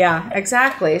 Yeah,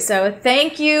 exactly. So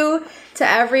thank you to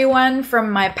everyone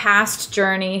from my past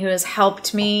journey who has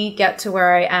helped me get to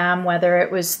where I am, whether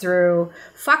it was through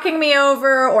fucking me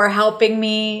over or helping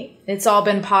me. It's all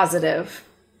been positive.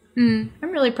 I'm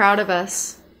really proud of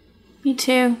us. Me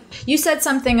too. You said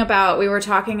something about, we were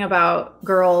talking about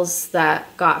girls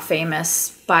that got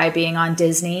famous by being on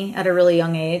Disney at a really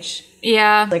young age.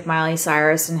 Yeah. Like Miley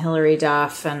Cyrus and Hilary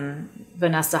Duff and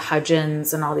Vanessa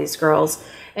Hudgens and all these girls.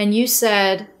 And you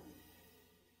said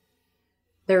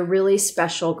they're really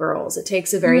special girls. It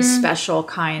takes a very special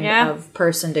kind of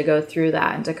person to go through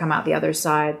that and to come out the other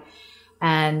side.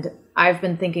 And I've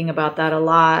been thinking about that a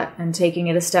lot and taking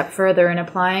it a step further and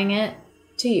applying it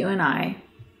to you and I.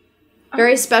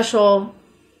 very special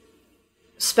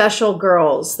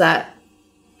girls that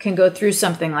can go through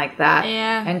something like that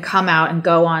and come out and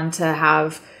go on to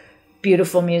have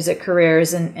beautiful music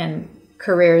careers and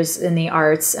careers in the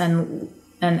arts and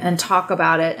talk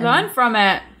about it. And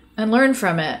learn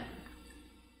from it.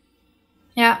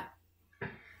 Yeah.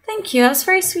 Thank you. That's a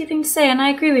very sweet thing to say, and I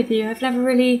agree with you. I've never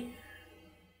really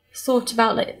thought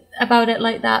about it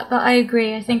like that, but I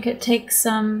agree. I think it takes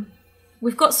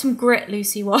we've got some grit,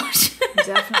 Lucy Walsh. We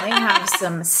definitely have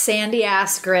some sandy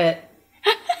ass grit.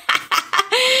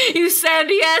 You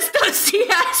sandy ass, dusty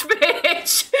ass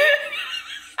bitch.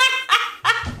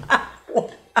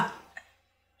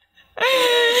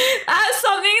 That's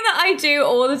something that I do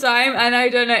all the time, and I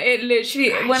don't know. It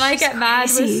literally, when I get mad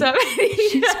with somebody,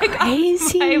 she's like,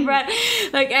 crazy.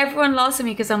 Like everyone laughs at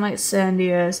me because I'm like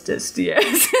sandy ass, dusty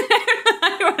ass.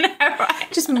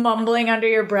 Just mumbling under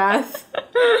your breath.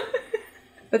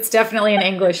 That's definitely an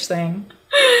English thing.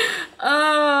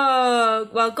 Oh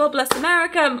well, God bless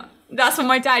America. That's what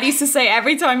my dad used to say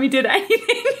every time he did anything.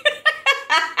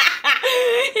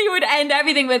 He would end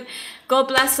everything with "God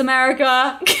bless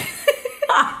America."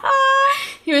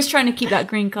 He was trying to keep that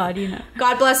green card, you know.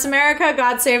 God bless America.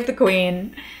 God save the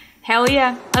Queen. Hell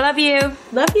yeah. I love you.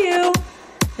 Love you.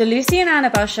 The Lucy and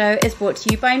Annabel Show is brought to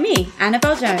you by me,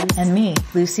 Annabel Jones. And me,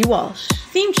 Lucy Walsh.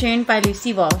 Theme tune by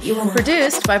Lucy Walsh.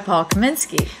 Produced by Paul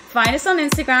Kaminsky. Find us on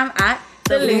Instagram at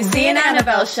The Lucy and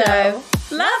Annabel Show.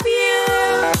 Love you!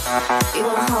 You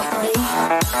want a hot body?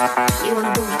 You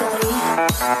want a Bugatti?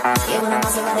 You want a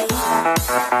Maserati?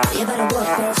 You better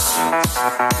work, bitch.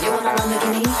 You want a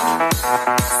Lamborghini?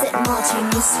 Sip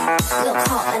martinis, look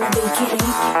hot in a bikini.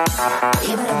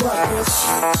 You better work, bitch.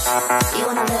 You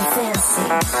wanna live fancy,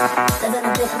 live in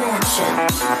a big mansion,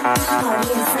 party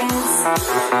in France.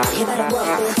 You better work,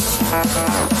 bitch.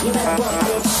 You better work,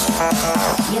 bitch.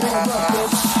 You better work,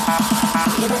 bitch.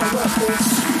 You better work, bitch.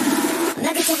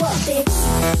 Now get to work,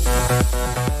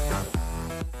 bitch.